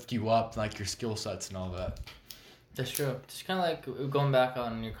lift you up, your skill sets and all that. That's true. Just kind of going back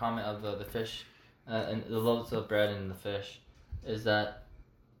on your comment of the fish and the loaves of bread and the fish, is that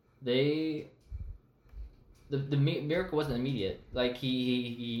the miracle wasn't immediate.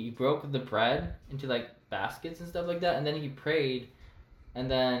 He broke the bread into baskets and stuff like that, and then he prayed, and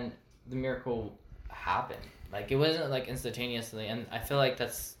then the miracle happened. It wasn't instantaneously. And I feel like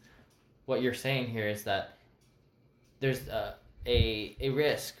that's what you're saying here, is that there's a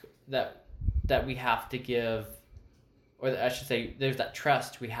risk that we have to give, or I should say there's that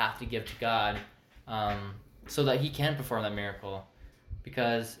trust we have to give to God, so that he can perform that miracle.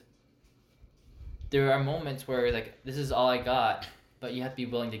 Because there are moments where this is all I got, but you have to be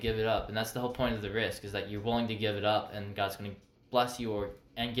willing to give it up. And that's the whole point of the risk, is that you're willing to give it up, and God's going to bless you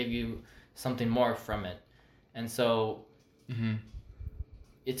and give you something more from it. And so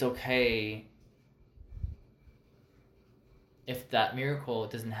it's okay if that miracle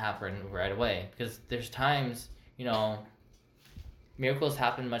doesn't happen right away, because there's times, miracles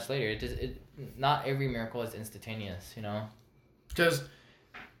happen much later. Not every miracle is instantaneous, Because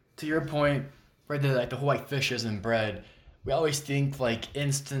to your point, right, the whole fishes and bread, we always think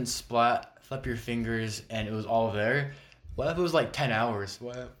instant splat, flip your fingers, and it was all there. What if it was 10 hours?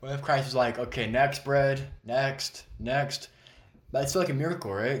 What if Christ was okay, next bread, next? That's still a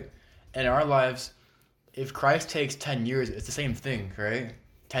miracle, right? And in our lives, if Christ takes 10 years, it's the same thing, right?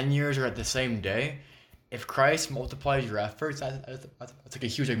 10 years are at the same day. If Christ multiplies your efforts, that's a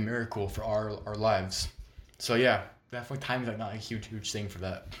huge miracle for our lives. So yeah, definitely time is not a huge thing for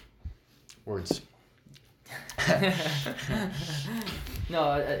that. Words.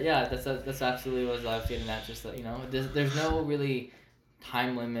 No, yeah, that's absolutely what I was getting at. Just that, there's no really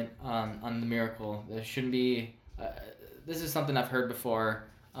time limit on the miracle. There shouldn't be. This is something I've heard before.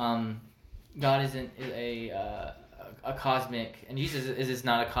 God isn't a cosmic, and Jesus is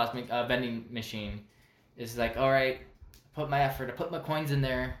not a cosmic vending machine. It's all right, put my effort, I put my coins in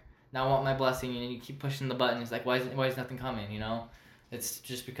there. Now I want my blessing, and you keep pushing the button. It's why is nothing coming? It's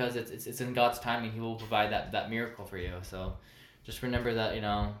just because it's in God's timing. He will provide that miracle for you. So just remember that,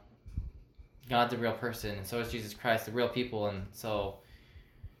 God's a real person, and so is Jesus Christ, the real people. And so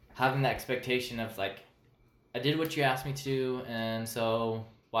having that expectation of I did what you asked me to do, and so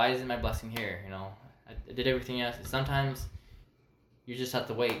why isn't my blessing here? I did everything else. Sometimes you just have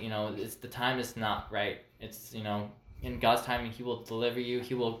to wait. It's the time is not right. It's in God's timing, he will deliver you.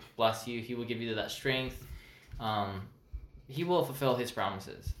 He will bless you. He will give you that strength. He will fulfill his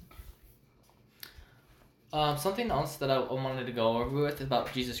promises. Something else that I wanted to go over with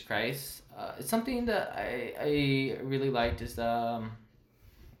about Jesus Christ. It's something that I really liked is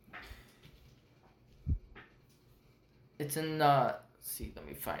it's in let's see, let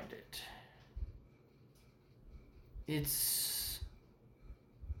me find it. It's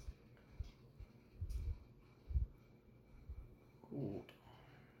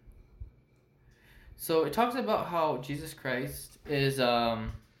so it talks about how Jesus Christ is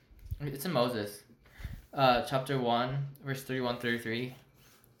it's in Moses, chapter 1, verse 31-33.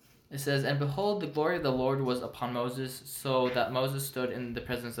 It says, "And behold, the glory of the Lord was upon Moses, so that Moses stood in the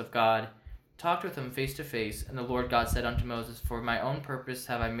presence of God, talked with him face to face. And the Lord God said unto Moses, For my own purpose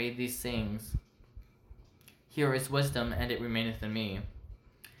have I made these things. Here is wisdom, and it remaineth in me.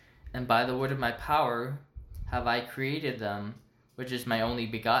 And by the word of my power have I created them, which is my only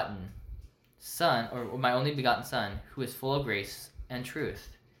begotten Son, or my only begotten Son, who is full of grace and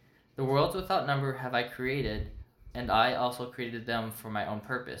truth. The worlds without number have I created, and I also created them for my own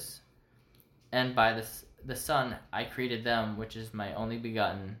purpose. And by the Son I created them, which is my only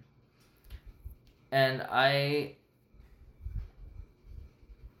begotten." And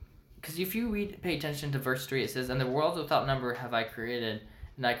because if you pay attention to verse 3, it says, "And the worlds without number have I created,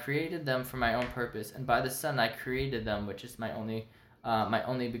 and I created them for my own purpose, and by the Son I created them, which is my only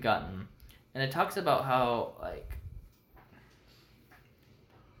begotten." And it talks about how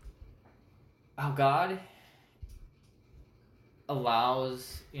God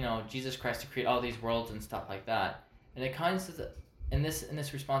allows, Jesus Christ to create all these worlds and stuff like that. And it kind of says that in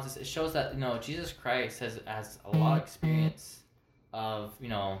this response, it shows that Jesus Christ has a lot of experience of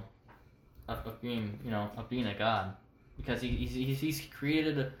being a God, because he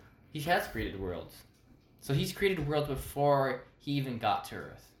has created worlds. So he's created worlds before he even got to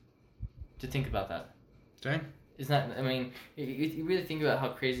Earth. To think about that. Dang. Isn't that, I mean, you really think about how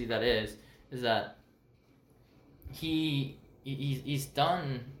crazy that is that he's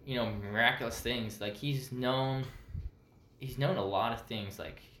done, miraculous things. Like he's known a lot of things.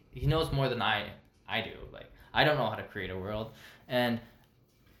 Like he knows more than I do. Like I don't know how to create a world. And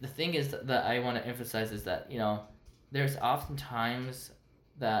the thing is that I want to emphasize is that, there's often times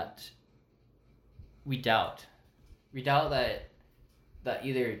that we doubt. We doubt that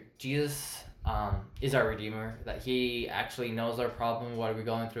either Jesus is our Redeemer, that he actually knows our problem, what are we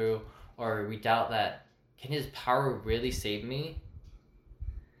going through, or we doubt that, can his power really save me?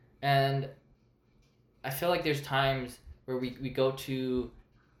 And I feel like there's times where we go to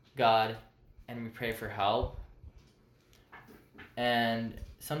God and we pray for help, and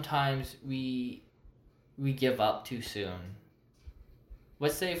sometimes we give up too soon.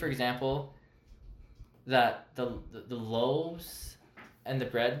 Let's say, for example, that the loaves and the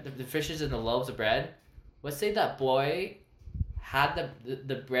bread, the fishes and the loaves of bread, let's say that boy had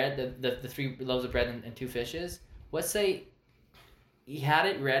the bread, the 3 loaves of bread and 2 fishes. Let's say he had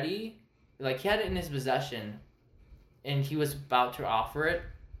it ready, like he had it in his possession, and he was about to offer it,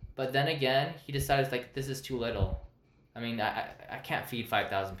 but then again, he decided, like, this is too little. I mean, I can't feed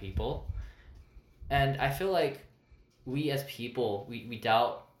 5,000 people. And I feel like we as people, we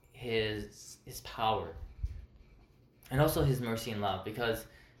doubt his power. And also his mercy and love, because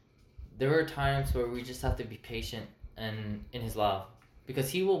there are times where we just have to be patient and in his love, because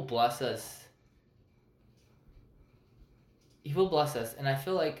he will bless us. He will bless us. And I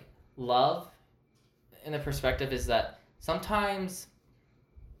feel like love, in the perspective, is that sometimes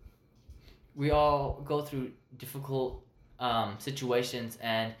we all go through difficult situations,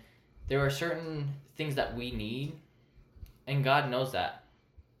 and there are certain things that we need, and God knows that.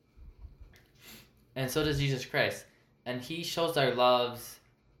 And so does Jesus Christ. And he shows our loves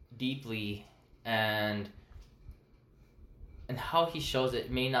deeply, and how he shows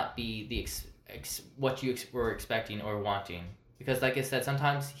it may not be the what you were expecting or wanting. Because like I said,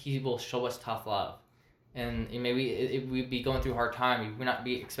 sometimes he will show us tough love. And maybe we'd be going through a hard time. We would not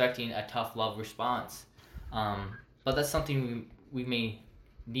be expecting a tough love response. But that's something we may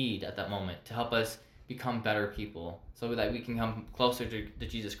need at that moment to help us become better people, so that we can come closer to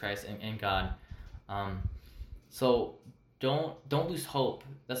Jesus Christ and God. So don't lose hope.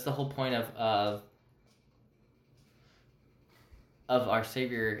 That's the whole point of our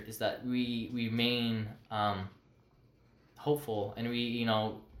Savior, is that we remain hopeful, and we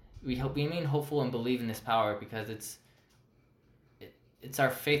remain hopeful and believe in this power, because it's our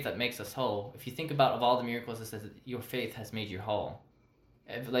faith that makes us whole. If you think about, of all the miracles, it says that your faith has made you whole.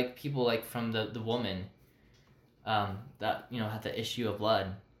 Like people, like from the woman that had the issue of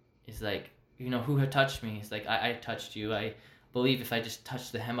blood, is like, who had touched me? It's like, I touched you. I believe if I just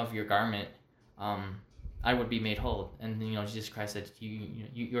touch the hem of your garment, I would be made whole. And Jesus Christ said,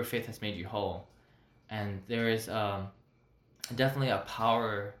 your faith has made you whole. And there is definitely a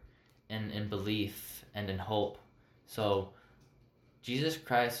power in belief and in hope. So Jesus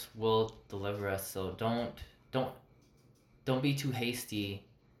Christ will deliver us. So don't be too hasty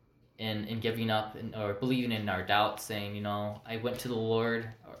in giving up or believing in our doubts, saying, I went to the Lord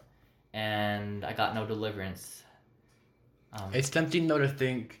and I got no deliverance. It's tempting though to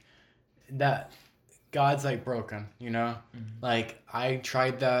think that God's like broken, Mm-hmm. Like I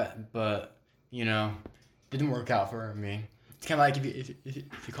tried that, but didn't work out for me. It's kind of like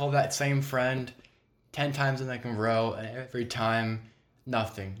if you call that same friend 10 times in like a row, and every time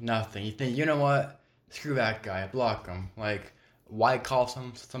nothing. You think, you know what? Screw that guy. Block him. Like, why call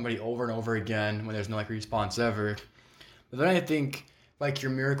somebody over and over again when there's no like response ever? But then I think like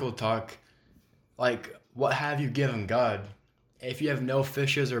your miracle talk, like what have you given God? If you have no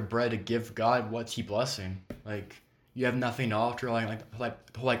fishes or bread to give God, what's He blessing? Like you have nothing to altar,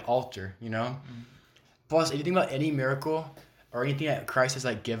 like altar, Plus, if you think about any miracle or anything that Christ has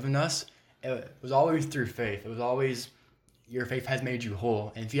like given us, it was always through faith. It was always your faith has made you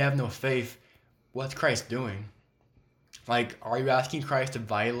whole. And if you have no faith, what's Christ doing? Like, are you asking Christ to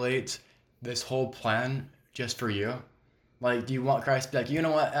violate this whole plan just for you? Like, do you want Christ to be like, you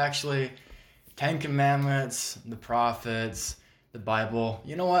know what, actually, 10 Commandments, the prophets, the Bible,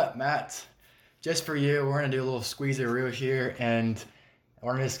 you know what, Matt, just for you, we're going to do a little squeezeroo here, and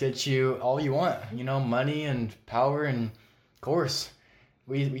we're going to get you all you want, money and power, and of course,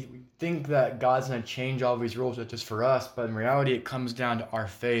 we think that God's going to change all these rules just for us, but in reality, it comes down to our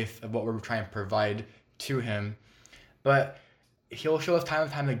faith of what we're trying to provide to Him. But He'll show us time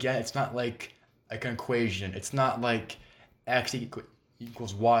and time again, it's not like an equation. It's not like X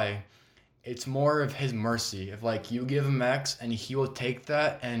equals Y. It's more of His mercy. If like you give Him X and He will take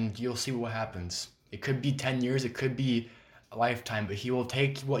that and you'll see what happens. It could be 10 years, it could be a lifetime, but He will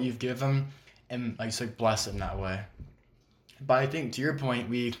take what you've given Him and like bless it in that way. But I think to your point,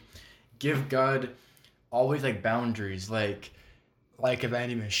 we give God always like boundaries, like a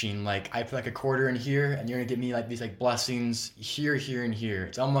vending machine. Like I put like a quarter in here, and you're gonna give me like these like blessings here, here, and here.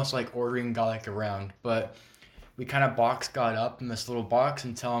 It's almost like ordering God like around, but we kind of box God up in this little box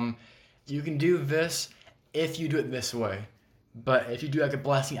and tell Him, you can do this if you do it this way, but if you do like a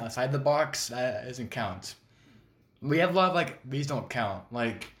blessing outside the box, that doesn't count. We have a lot of like these don't count.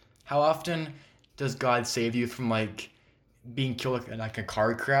 Like how often does God save you from like being killed in like a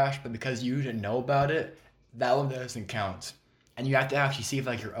car crash, but because you didn't know about it, that one doesn't count. And you have to actually see if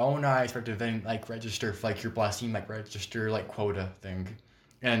like your own eyes start to then like register for like your blessing, like register like quota thing.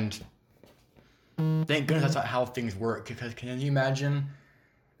 And thank goodness that's not how things work, because can you imagine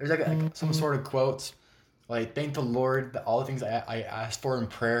there's like some sort of quotes like, thank the Lord that all the things I asked for in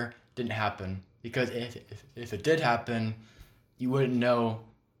prayer didn't happen, because if it did happen, you wouldn't know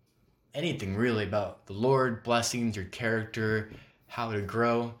anything really about the Lord, blessings, your character, how to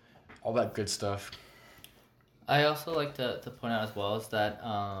grow, all that good stuff. I also like to point out as well is that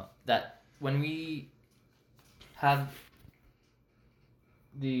that when we have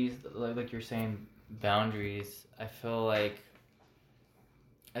these like you're saying boundaries, I feel like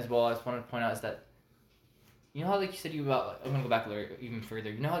as well as want to point out is that how like you said I'm gonna go back even further.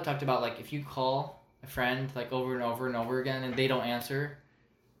 You know how I talked about like if you call a friend like over and over and over again and they don't answer,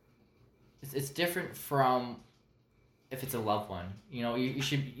 it's different from if it's a loved one. You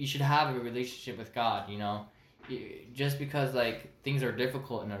should have a relationship with God. Just because like things are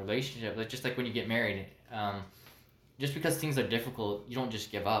difficult in a relationship, like just like when you get married, just because things are difficult, you don't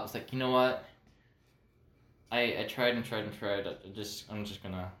just give up. It's like, you know what, I tried and tried and tried. I'm just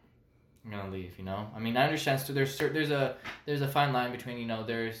gonna leave. I mean, I understand. So there's a fine line between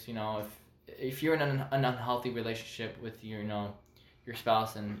there's if you're in an unhealthy relationship with your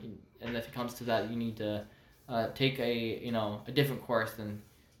spouse, and if it comes to that, you need to take a different course, then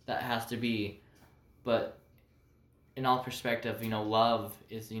that has to be. But in all perspective, love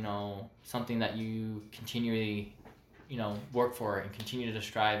is something that you continually work for and continue to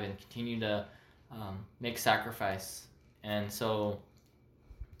strive and continue to make sacrifice. And so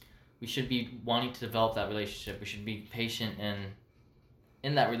we should be wanting to develop that relationship. We should be patient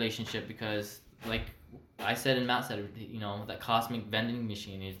in that relationship, because like I said and Matt said, that cosmic vending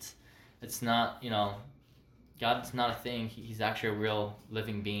machine, it's not, God's not a thing. He's actually a real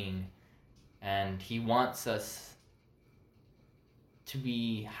living being, and He wants us to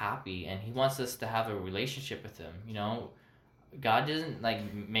be happy, and He wants us to have a relationship with Him. God doesn't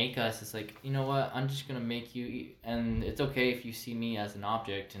like make us. It's like, you know what, I'm just gonna make you, and it's okay if you see me as an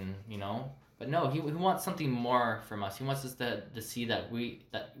object, and but no, He wants something more from us. He wants us to see that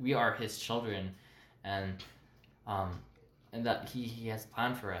we are His children, and um, and that he has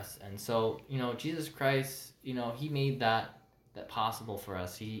planned for us. And so, Jesus Christ, he made that possible for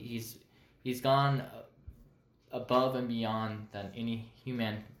us. He's gone above and beyond than any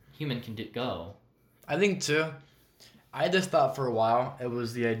human can go. I think too. I just thought for a while it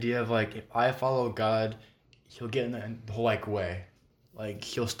was the idea of like, if I follow God, he'll get in the whole like way. Like,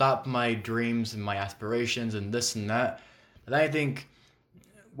 he'll stop my dreams and my aspirations and this and that. And I think,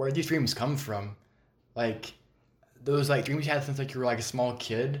 where these dreams come from, like those like dreams you had since like you were like a small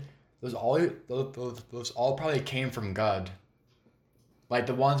kid, those all probably came from God. Like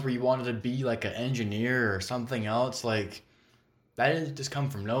the ones where you wanted to be like an engineer or something else, like that didn't just come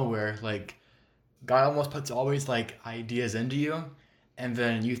from nowhere. Like, God almost puts always like ideas into you, and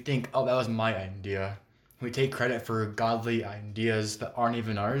then you think, oh, that was my idea. We take credit for godly ideas that aren't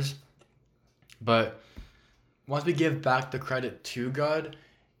even ours. But once we give back the credit to God,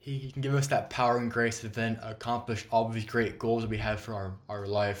 He can give us that power and grace to then accomplish all these great goals that we have for our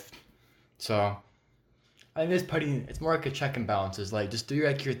life. So I think it's more like a check and balances. Like, just do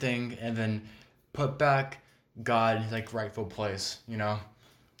like your thing, and then put back God in his like rightful place,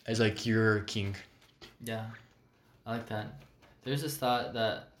 as like your king. Yeah, I like that. There's this thought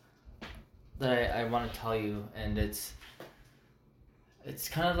that I want to tell you, and it's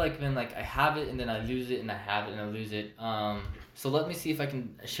kind of like when like I have it and then I lose it, and I have it and I lose it. So let me see if I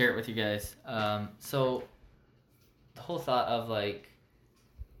can share it with you guys. So the whole thought of like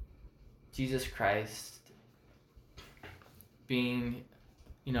Jesus Christ being,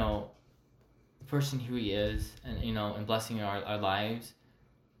 the person who he is, and and blessing our lives.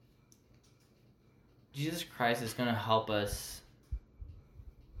 Jesus Christ is going to help us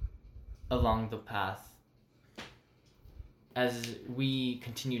along the path as we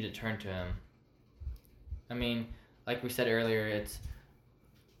continue to turn to him. I mean, like we said earlier,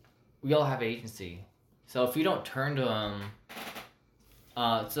 we all have agency. So if we don't turn to him,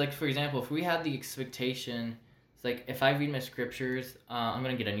 it's like, for example, if we had the expectation, it's like, if I read my scriptures, I'm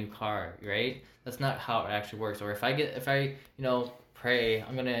going to get a new car, right? That's not how it actually works. Or if I pray,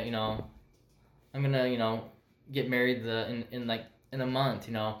 I'm gonna get married in a month.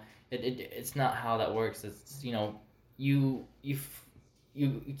 It's not how that works. It's you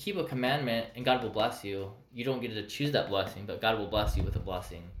keep a commandment and God will bless you. You don't get to choose that blessing, but God will bless you with a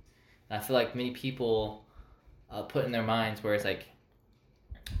blessing. And I feel like many people put in their minds where it's like,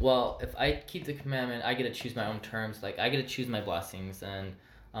 well, if I keep the commandment, I get to choose my own terms. Like, I get to choose my blessings, and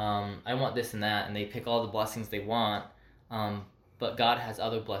I want this and that, and they pick all the blessings they want. But God has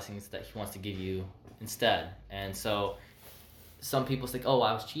other blessings that he wants to give you instead. And so some people think, oh,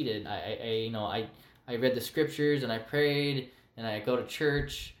 I was cheated. I read the scriptures and I prayed and I go to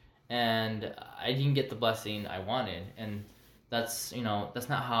church and I didn't get the blessing I wanted. And that's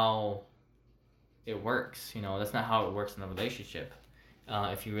not how it works. That's not how it works in a relationship.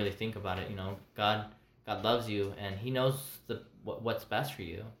 If you really think about it, God loves you and he knows what's best for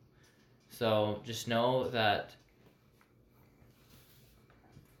you. So just know that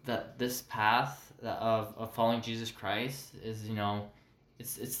this path of following Jesus Christ is,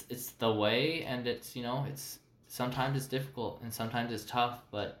 it's the way, and it's sometimes it's difficult and sometimes it's tough,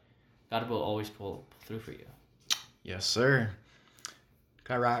 but God will always pull through for you. Yes, sir.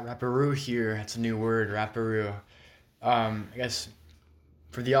 Got rapperoo here. That's a new word, rapperoo. I guess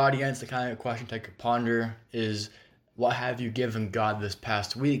for the audience, the kind of question I could ponder is, what have you given God this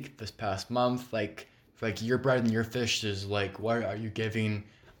past week, this past month? Like, for like your bread and your fish is like, what are you giving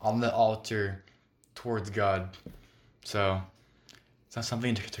on the altar towards God? So it's not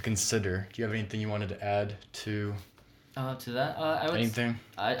something to consider. Do you have anything you wanted to add to that? I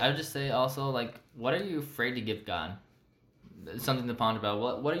would just say also, like, what are you afraid to give God? It's something to ponder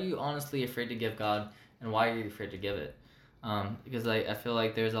about. What are you honestly afraid to give God, and why are you afraid to give it? Because I feel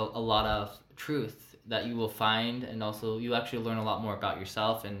like there's a lot of truth that you will find, and also you actually learn a lot more about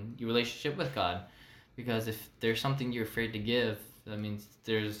yourself and your relationship with God. Because if there's something you're afraid to give, that means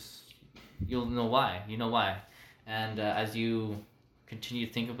you'll know why. You know why. And as you continue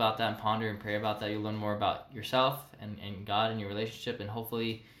to think about that and ponder and pray about that, you'll learn more about yourself and God and your relationship, and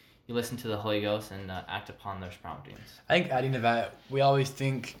hopefully you listen to the Holy Ghost and act upon those promptings. I think adding to that, we always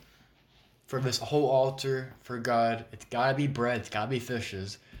think for this whole altar for God, it's gotta be bread, it's gotta be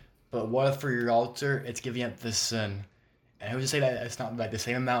fishes. But what if for your altar, it's giving up this sin? And who's to say that it's not like the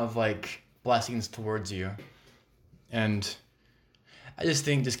same amount of like blessings towards you? And I just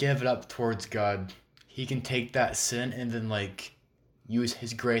think, just give it up towards God. He can take that sin and then like use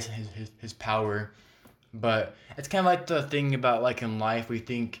his grace and his power. But it's kind of like the thing about like in life, we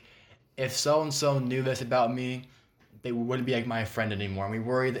think, if so and so knew this about me, they wouldn't be like my friend anymore. And we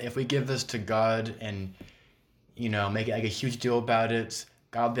worry that if we give this to God and, you know, make it like a huge deal about it,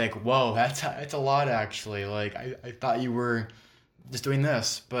 God will be like, whoa, that's a lot actually. Like, I thought you were just doing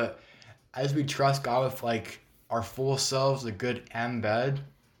this. But as we trust God with like our full selves, the good and bad,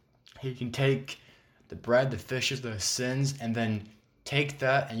 He can take the bread, the fishes, the sins, and then take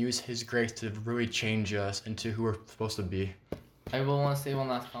that and use His grace to really change us into who we're supposed to be. I will want to say one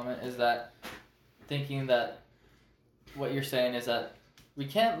last comment is that thinking that what you're saying is that we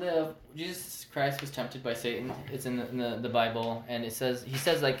can't live. Jesus Christ was tempted by Satan. It's in the Bible, and he says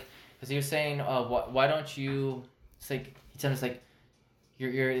like, because he was saying, why don't you? It's like he said, it's like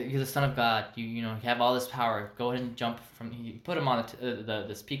you're the Son of God. You know you have all this power. Go ahead and jump from. He put him on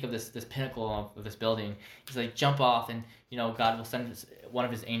this peak of this pinnacle of this building. He's like, jump off, and you know God will send one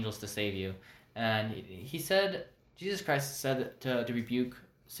of His angels to save you. And he said, Jesus Christ said to rebuke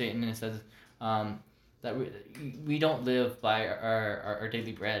Satan, and it says that we don't live by our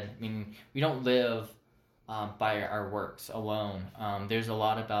daily bread. I mean, we don't live by our works alone. There's a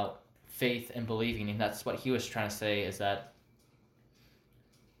lot about faith and believing, and that's what he was trying to say, is that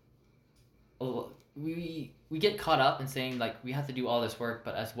we get caught up in saying like we have to do all this work,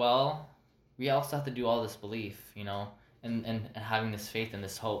 but as well we also have to do all this belief, you know, and having this faith and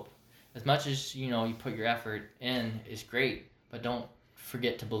this hope. As much as, you know, you put your effort in is great, but don't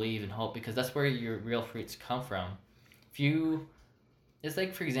forget to believe and hope, because that's where your real fruits come from. It's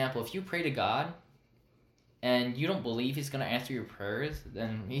like, for example, if you pray to God and you don't believe He's going to answer your prayers,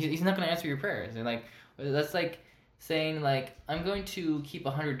 then he's not going to answer your prayers. And like, that's like saying like, I'm going to keep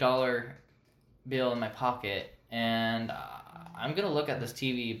 $100 bill in my pocket and I'm going to look at this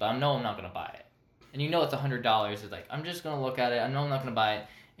TV, but I know I'm not going to buy it. And you know it's $100. It's like, I'm just going to look at it. I know I'm not going to buy it.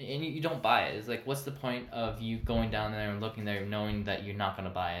 And you don't buy it. It's like, what's the point of you going down there and looking there knowing that you're not going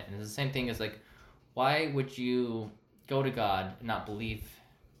to buy it? And it's the same thing as like, why would you go to God and not believe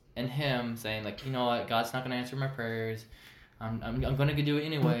in Him, saying like, you know what, God's not going to answer my prayers. I'm going to do it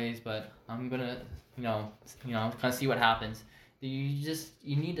anyways, but I'm going to, you know, kind of see what happens. You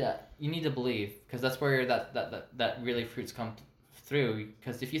need to believe, because that's where that really fruits come through.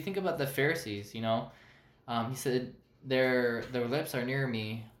 Because if you think about the Pharisees, you know, he said their lips are near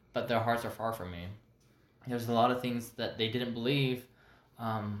me, but their hearts are far from me. There's a lot of things that they didn't believe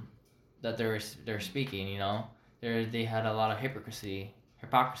that they're speaking. You know, they had a lot of hypocrisy,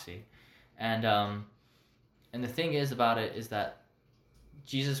 and the thing is about it is that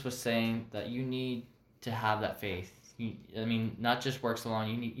Jesus was saying that you need to have that faith. I mean, not just works alone.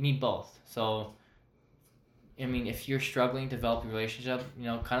 You need both. So, I mean, if you're struggling to develop a relationship, you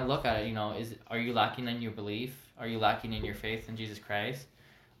know, kind of look at it. You know, are you lacking in your belief? Are you lacking in your faith in Jesus Christ?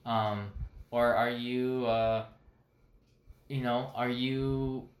 Or are you, are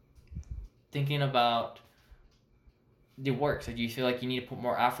you thinking about the works? Or do you feel like you need to put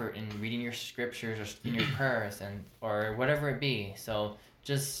more effort in reading your scriptures or in your prayers or whatever it be? So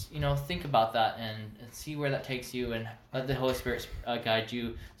just, you know, think about that and see where that takes you, and let the Holy Spirit guide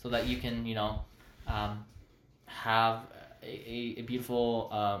you so that you can, you know, have a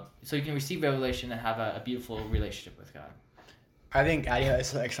beautiful, so you can receive revelation and have a beautiful relationship with God. I think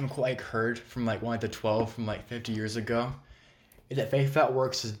it's like some quote I heard from like one of the 12 from like 50 years ago, is that faith without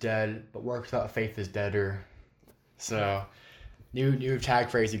works is dead, but works without faith is deader. So new tag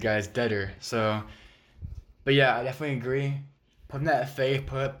phrase, you guys, deader. So, but yeah, I definitely agree. Put in that faith,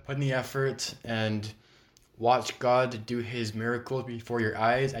 put in the effort, and watch God do His miracles before your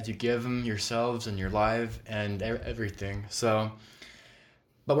eyes as you give Him yourselves and your life and everything. So,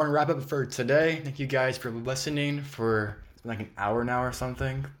 but we're gonna wrap up for today. Thank you guys for listening for like an hour now or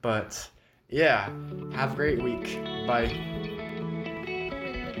something. But yeah, have a great week. Bye.